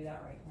were going to do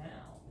that right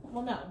now.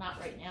 Well, no, not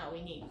right now.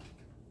 We need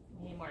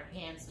more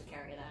hands to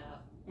carry that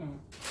up. Mm.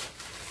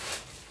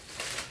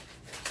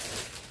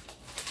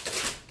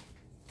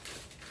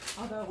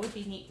 Although it would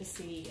be neat to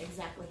see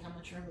exactly how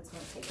much room it's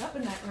going to take up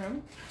in that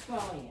room.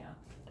 Well, yeah.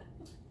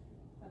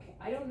 Okay,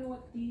 I don't know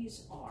what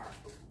these are,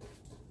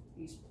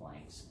 these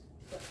planks,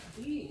 but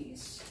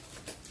these...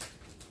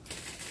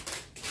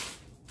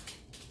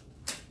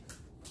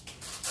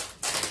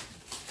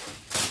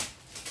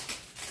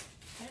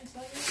 I can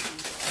tell you what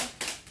these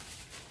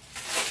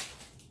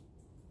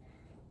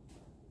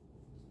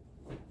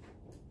are.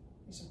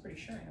 At least I'm pretty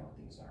sure I know what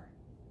these are.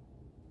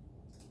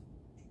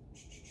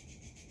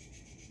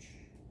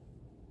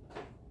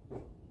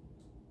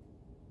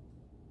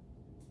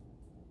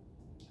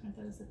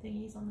 Are those the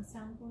thingies on the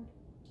soundboard?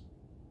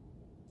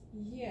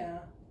 Yeah.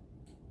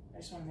 I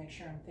just want to make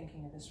sure I'm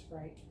thinking of this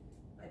right.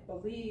 I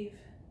believe...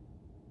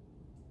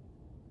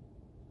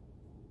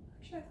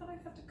 Actually, I thought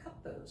I'd have to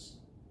cut those.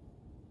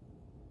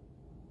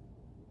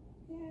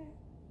 Yeah.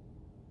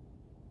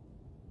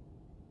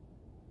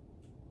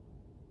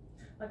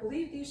 I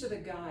believe these are the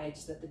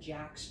guides that the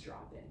jacks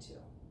drop into.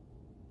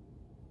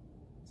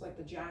 It's like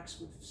the jacks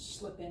would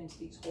slip into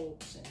these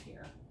holes in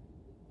here.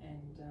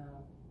 And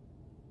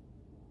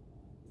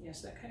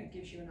yes, that kind of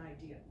gives you an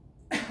idea.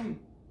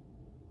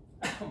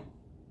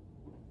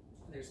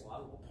 There's a lot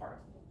of little part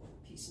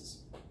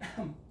pieces.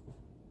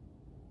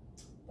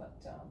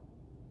 But,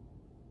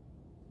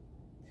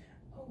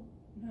 oh,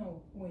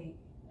 no, wait.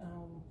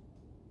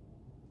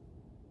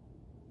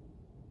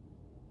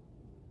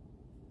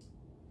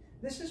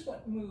 This is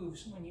what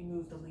moves when you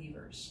move the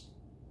levers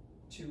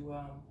to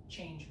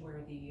change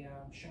where the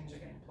strings are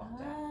getting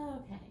plucked out.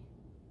 Oh, okay.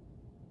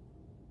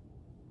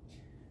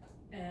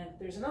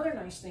 there's another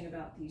nice thing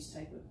about these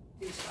types of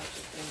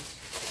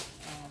things.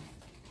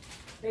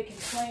 They can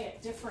play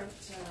at different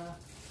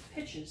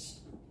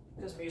pitches,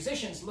 because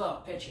musicians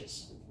love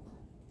pitches.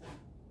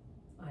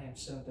 I am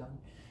so done.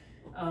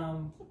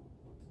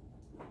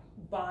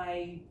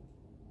 By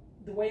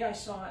the way I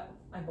saw it,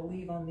 I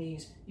believe on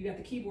these, you got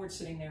the keyboard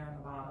sitting there on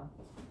the bottom,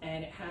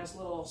 and it has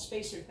little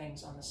spacer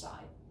things on the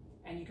side.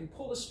 And you can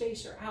pull the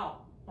spacer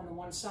out on the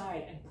one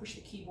side and push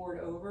the keyboard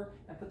over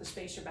and put the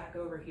spacer back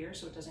over here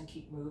so it doesn't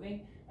keep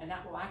moving, and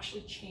that will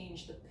actually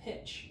change the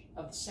pitch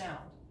of the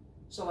sound.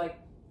 So like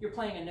you're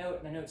playing a note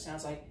and the note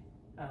sounds like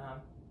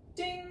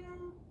ding,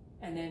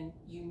 and then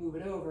you move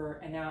it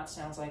over and now it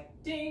sounds like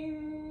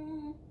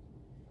ding.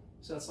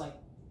 So it's like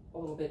a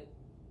little bit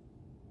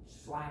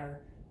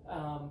flatter.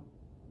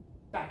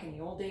 Back in the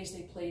old days,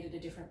 they played at a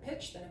different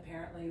pitch than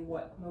apparently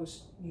what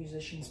most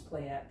musicians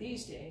play at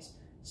these days.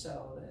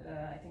 So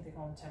I think they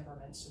call them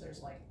temperaments. So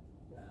there's like,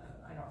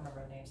 I don't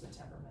remember the names of the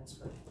temperaments,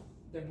 but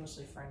they're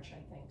mostly French,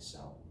 I think.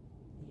 So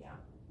yeah.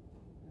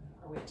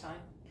 Are we at time?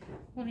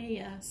 Let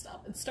me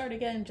stop and start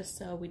again just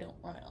so we don't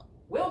run out.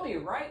 We'll be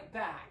right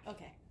back.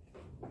 Okay.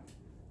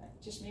 I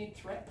just made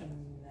threat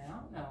and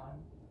now? No,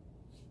 I'm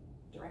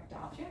direct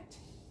object?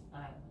 I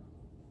don't know.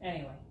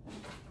 Anyway.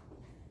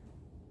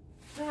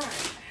 All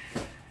right.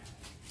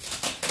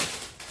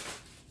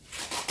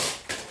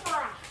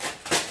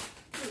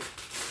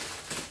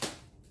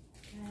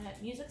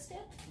 Music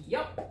stand?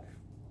 Yep.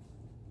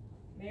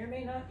 May or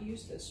may not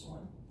use this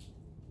one.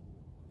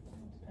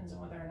 Depends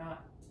on whether or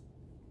not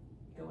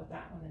you go with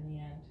that one in the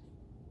end.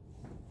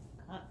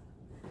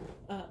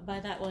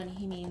 By that one,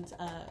 he means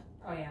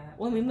oh yeah.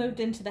 When we moved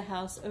into the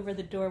house, over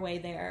the doorway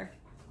there,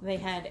 they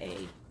had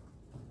a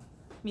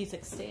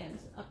music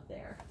stand up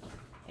there,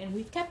 and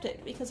we've kept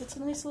it because it's a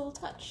nice little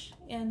touch.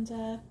 And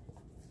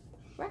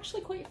we're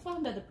actually quite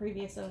fond of the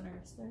previous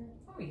owners.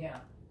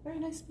 They're very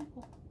nice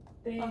people.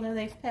 Although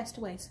they've passed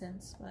away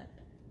since, but...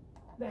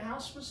 The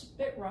house was a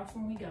bit rough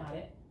when we got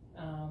it.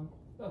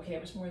 Okay,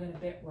 it was more than a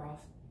bit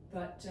rough,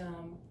 but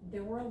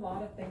there were a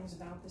lot of things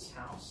about this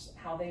house,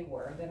 how they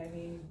were, that I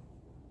mean,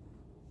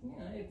 you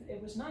know,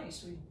 it was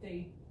nice.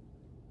 They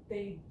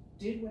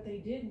did what they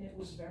did, and it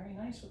was very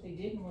nice what they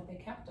did and what they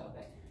kept of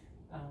it.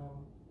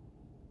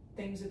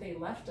 Things that they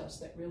left us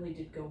that really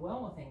did go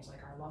well with things,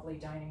 like our lovely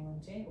dining room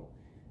table.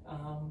 You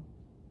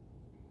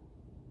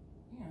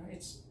know,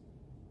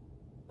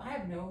 I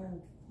have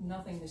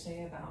nothing to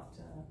say about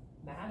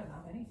bad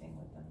about anything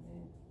with them.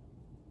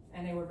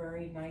 And they were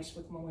very nice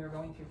with when we were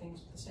going through things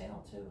with the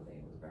sale too. They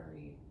were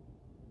very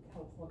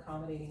helpful,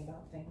 accommodating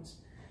about things.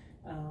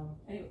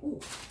 Anyway,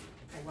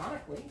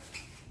 ironically,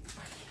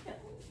 I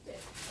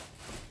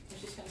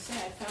was just going to say,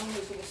 I found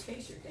those little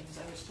spacer things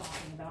I was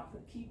talking about for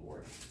the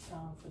keyboard,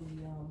 for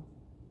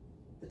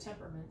the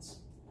temperaments.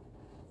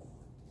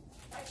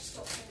 I just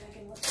don't think I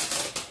can look at it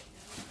right now.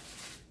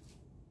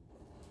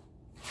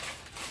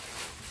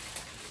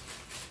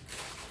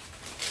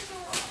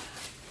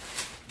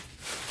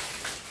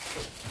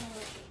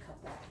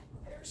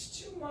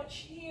 Much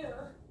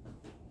here.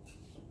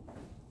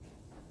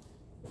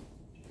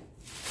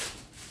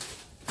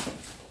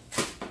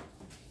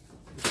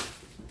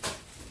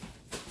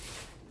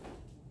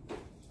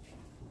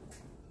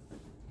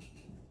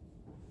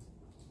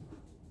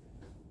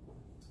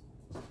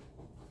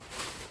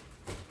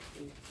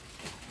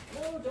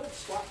 No, don't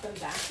swap them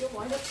back. You'll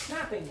wind up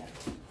snapping them.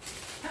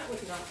 That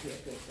would not be a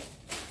good thing.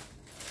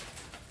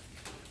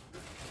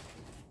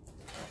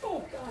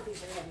 Oh God,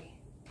 these are heavy.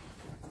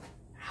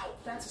 Ow,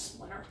 that's a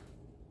splinter.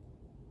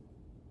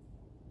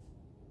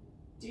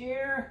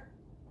 Dear,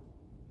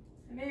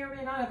 I may or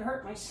may not have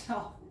hurt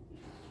myself.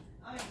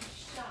 I am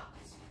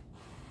shocked.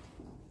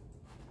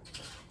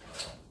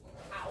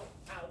 Ow,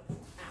 ow,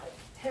 ow.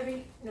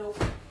 Heavy, nope.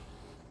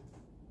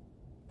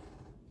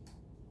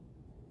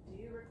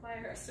 Do you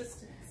require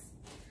assistance?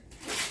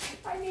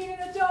 I need an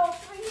adult.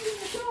 I need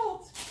an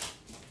adult.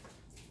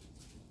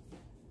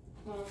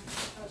 Well,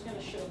 I was going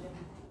to show them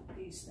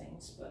these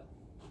things, but...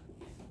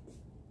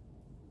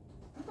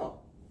 Oh,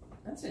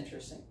 that's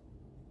interesting.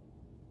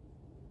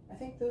 I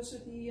think those are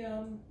the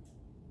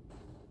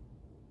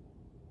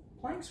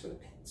planks where the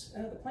pins.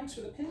 The planks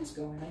where the pins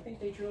go in. I think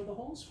they drilled the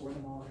holes for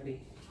them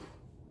already.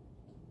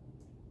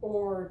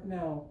 Or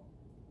no,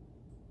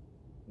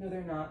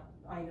 they're not.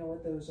 I know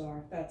what those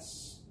are.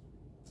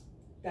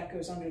 That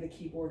goes under the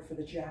keyboard for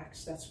the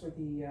jacks. That's where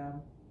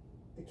the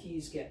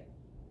keys get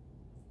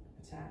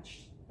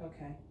attached.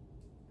 Okay.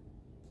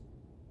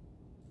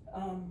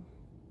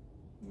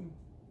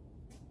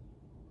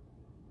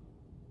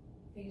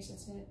 I guess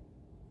that's it.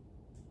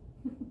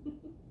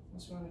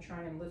 Unless we want to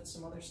try and lift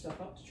some other stuff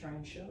up to try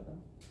and show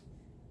them.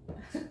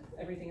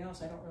 Everything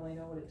else, I don't really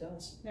know what it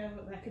does. No,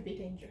 but that could be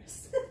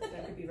dangerous.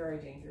 That could be very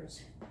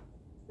dangerous.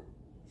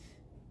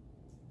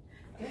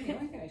 Again, the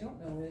only thing I don't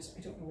know is,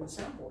 I don't know where the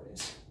soundboard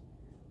is.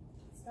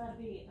 It's got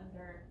to be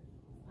under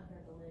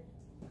the lid,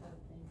 I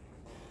would think.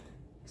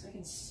 Because I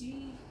can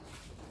see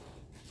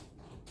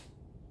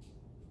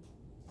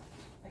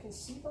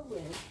the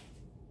lid.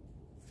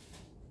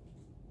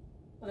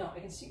 Well, no, I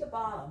can see the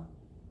bottom.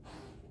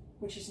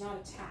 which is not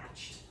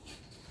attached.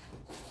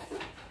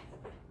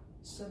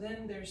 So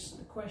then there's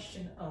the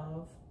question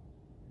of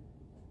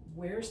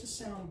where's the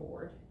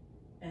soundboard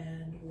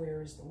and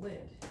where is the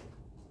lid?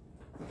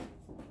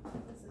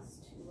 This is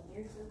 2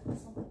 layers of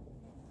something.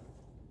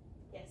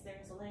 Yes, there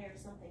is a layer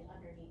of something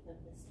underneath of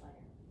this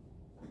layer.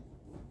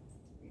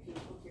 If you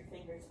hook your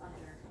fingers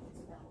under, it's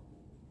about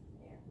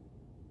there.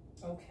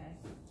 Okay.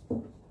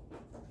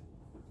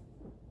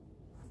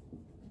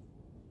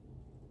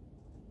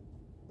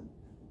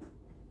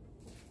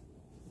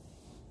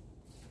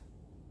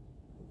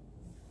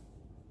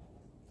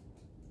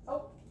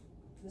 Oh,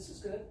 this is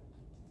good.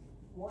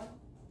 1,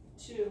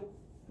 2,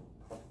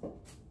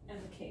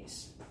 and the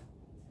case.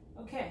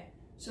 Okay,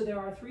 so there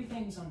are 3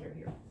 things under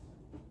here.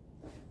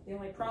 The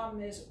only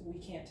problem is we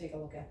can't take a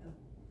look at them.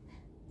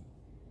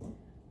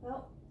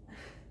 Well,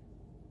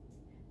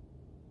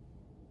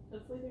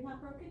 hopefully they're not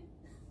broken.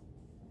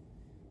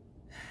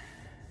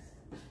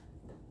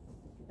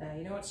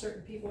 You know what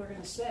certain people are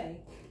going to say?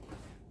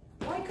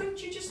 Why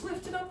couldn't you just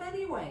lift it up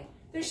anyway?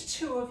 There's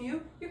 2 of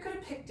you. You could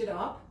have picked it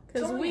up.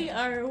 Because we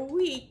are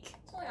weak.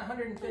 It's only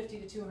 150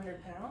 to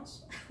 200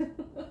 pounds.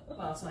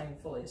 Well, it's not even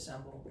fully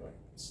assembled, but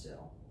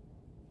still.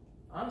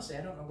 Honestly,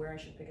 I don't know where I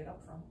should pick it up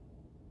from.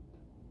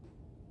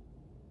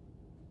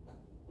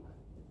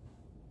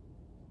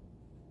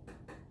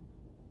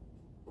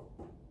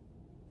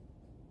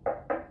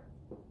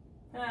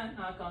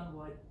 Knock on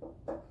wood.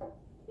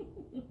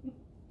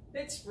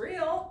 It's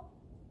real.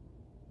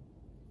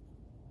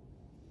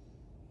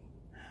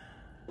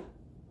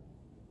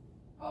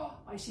 Oh,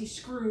 I see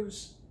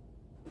screws.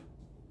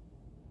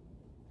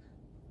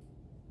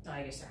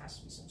 I guess there has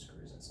to be some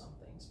screws in some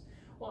things.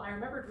 Well, I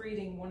remembered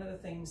reading one of the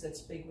things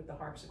that's big with the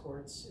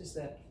harpsichords is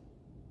that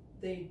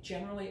they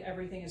generally,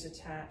 everything is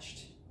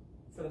attached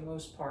for the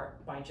most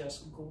part by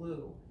just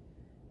glue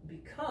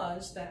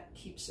because that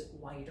keeps it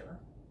lighter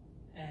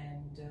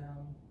and,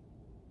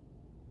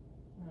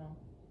 well,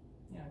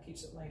 you know, it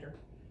keeps it lighter.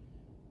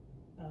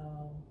 I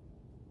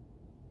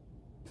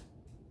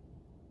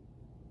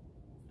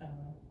don't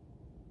know.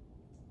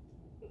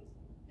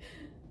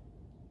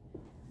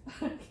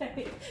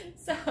 Okay,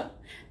 so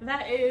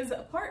that is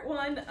part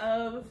 1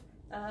 of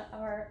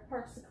our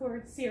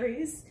harpsichord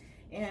series,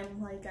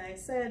 and like I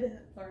said,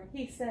 or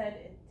he said,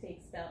 it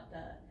takes about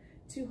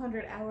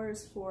 200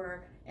 hours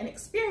for an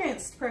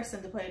experienced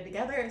person to put it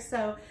together,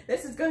 so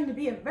this is going to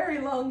be a very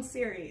long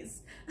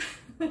series.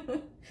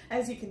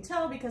 As you can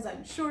tell, because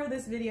I'm sure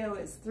this video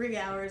is 3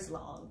 hours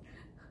long.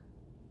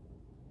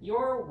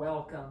 You're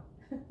welcome.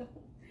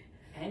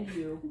 And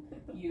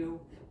you.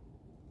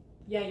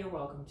 Yeah, you're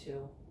welcome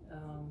too.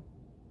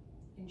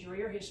 Enjoy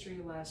your history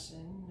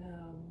lesson.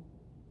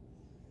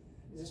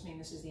 Does this mean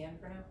this is the end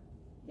for now?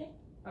 Yeah.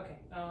 Okay.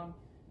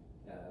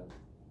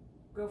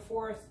 Go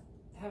forth,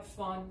 have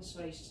fun. This is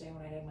what I used to say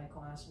when I had my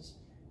classes.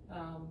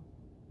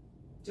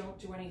 Don't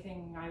do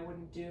anything I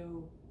wouldn't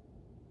do.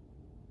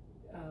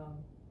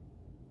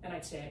 And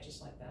I'd say it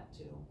just like that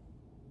too.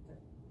 But,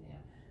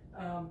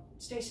 yeah.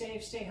 Stay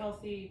safe, stay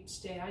healthy,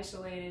 stay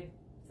isolated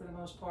for the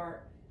most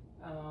part.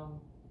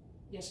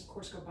 Yes, of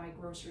course, go buy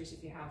groceries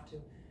if you have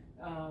to.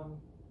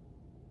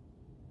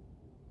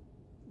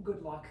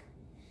 Good luck.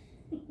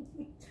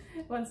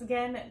 Once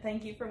again,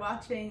 thank you for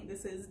watching.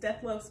 This is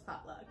Deathloaf's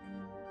Potluck.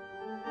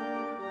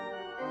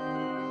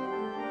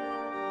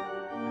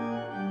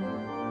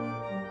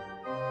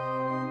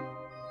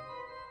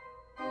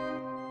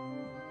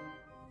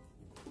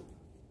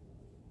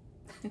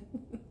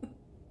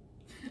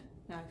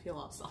 Now I feel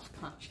all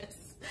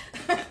self-conscious.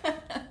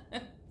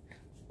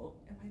 Oh,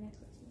 am I next?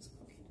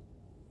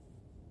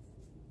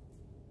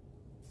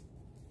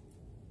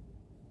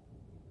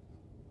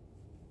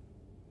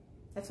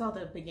 That's all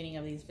the beginning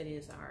of these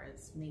videos are,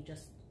 is me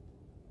just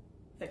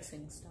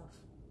fixing stuff.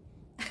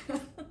 Pew,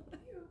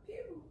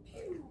 pew,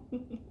 pew.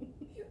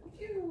 Pew,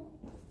 pew.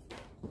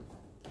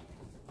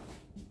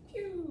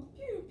 Pew,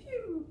 pew,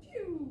 pew,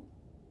 pew.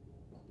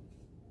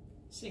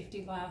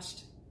 Safety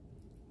last.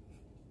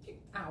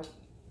 Ow.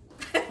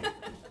 I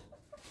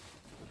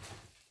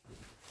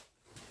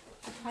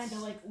kind of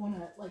like want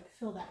to like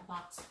fill that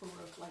box full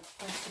of like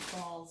plastic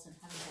balls and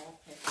have a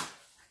ball pit.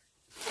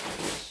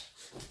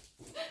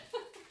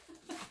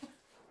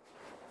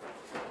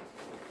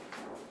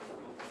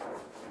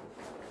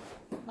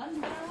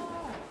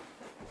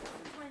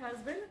 My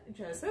husband,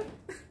 Joseph.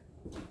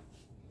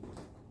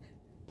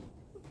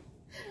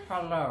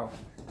 Hello,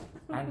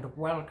 and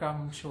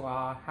welcome to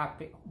our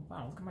happy...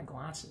 Wow, look at my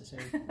glasses.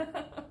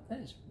 That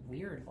is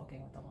weird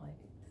looking with the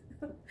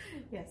light.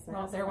 Yes, that's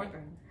well, the light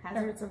ring.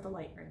 Hazards of the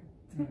light ring.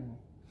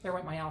 There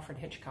went my Alfred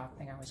Hitchcock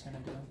thing I was going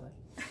to do, but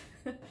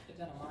I've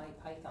done a Monty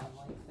Python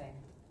like thing.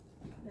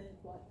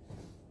 What?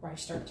 Where I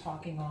start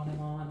talking on,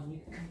 and you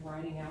can come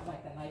riding out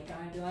like the night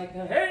guy and be like,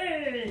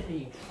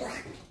 hey!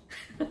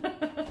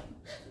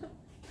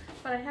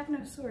 But I have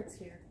no swords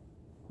here.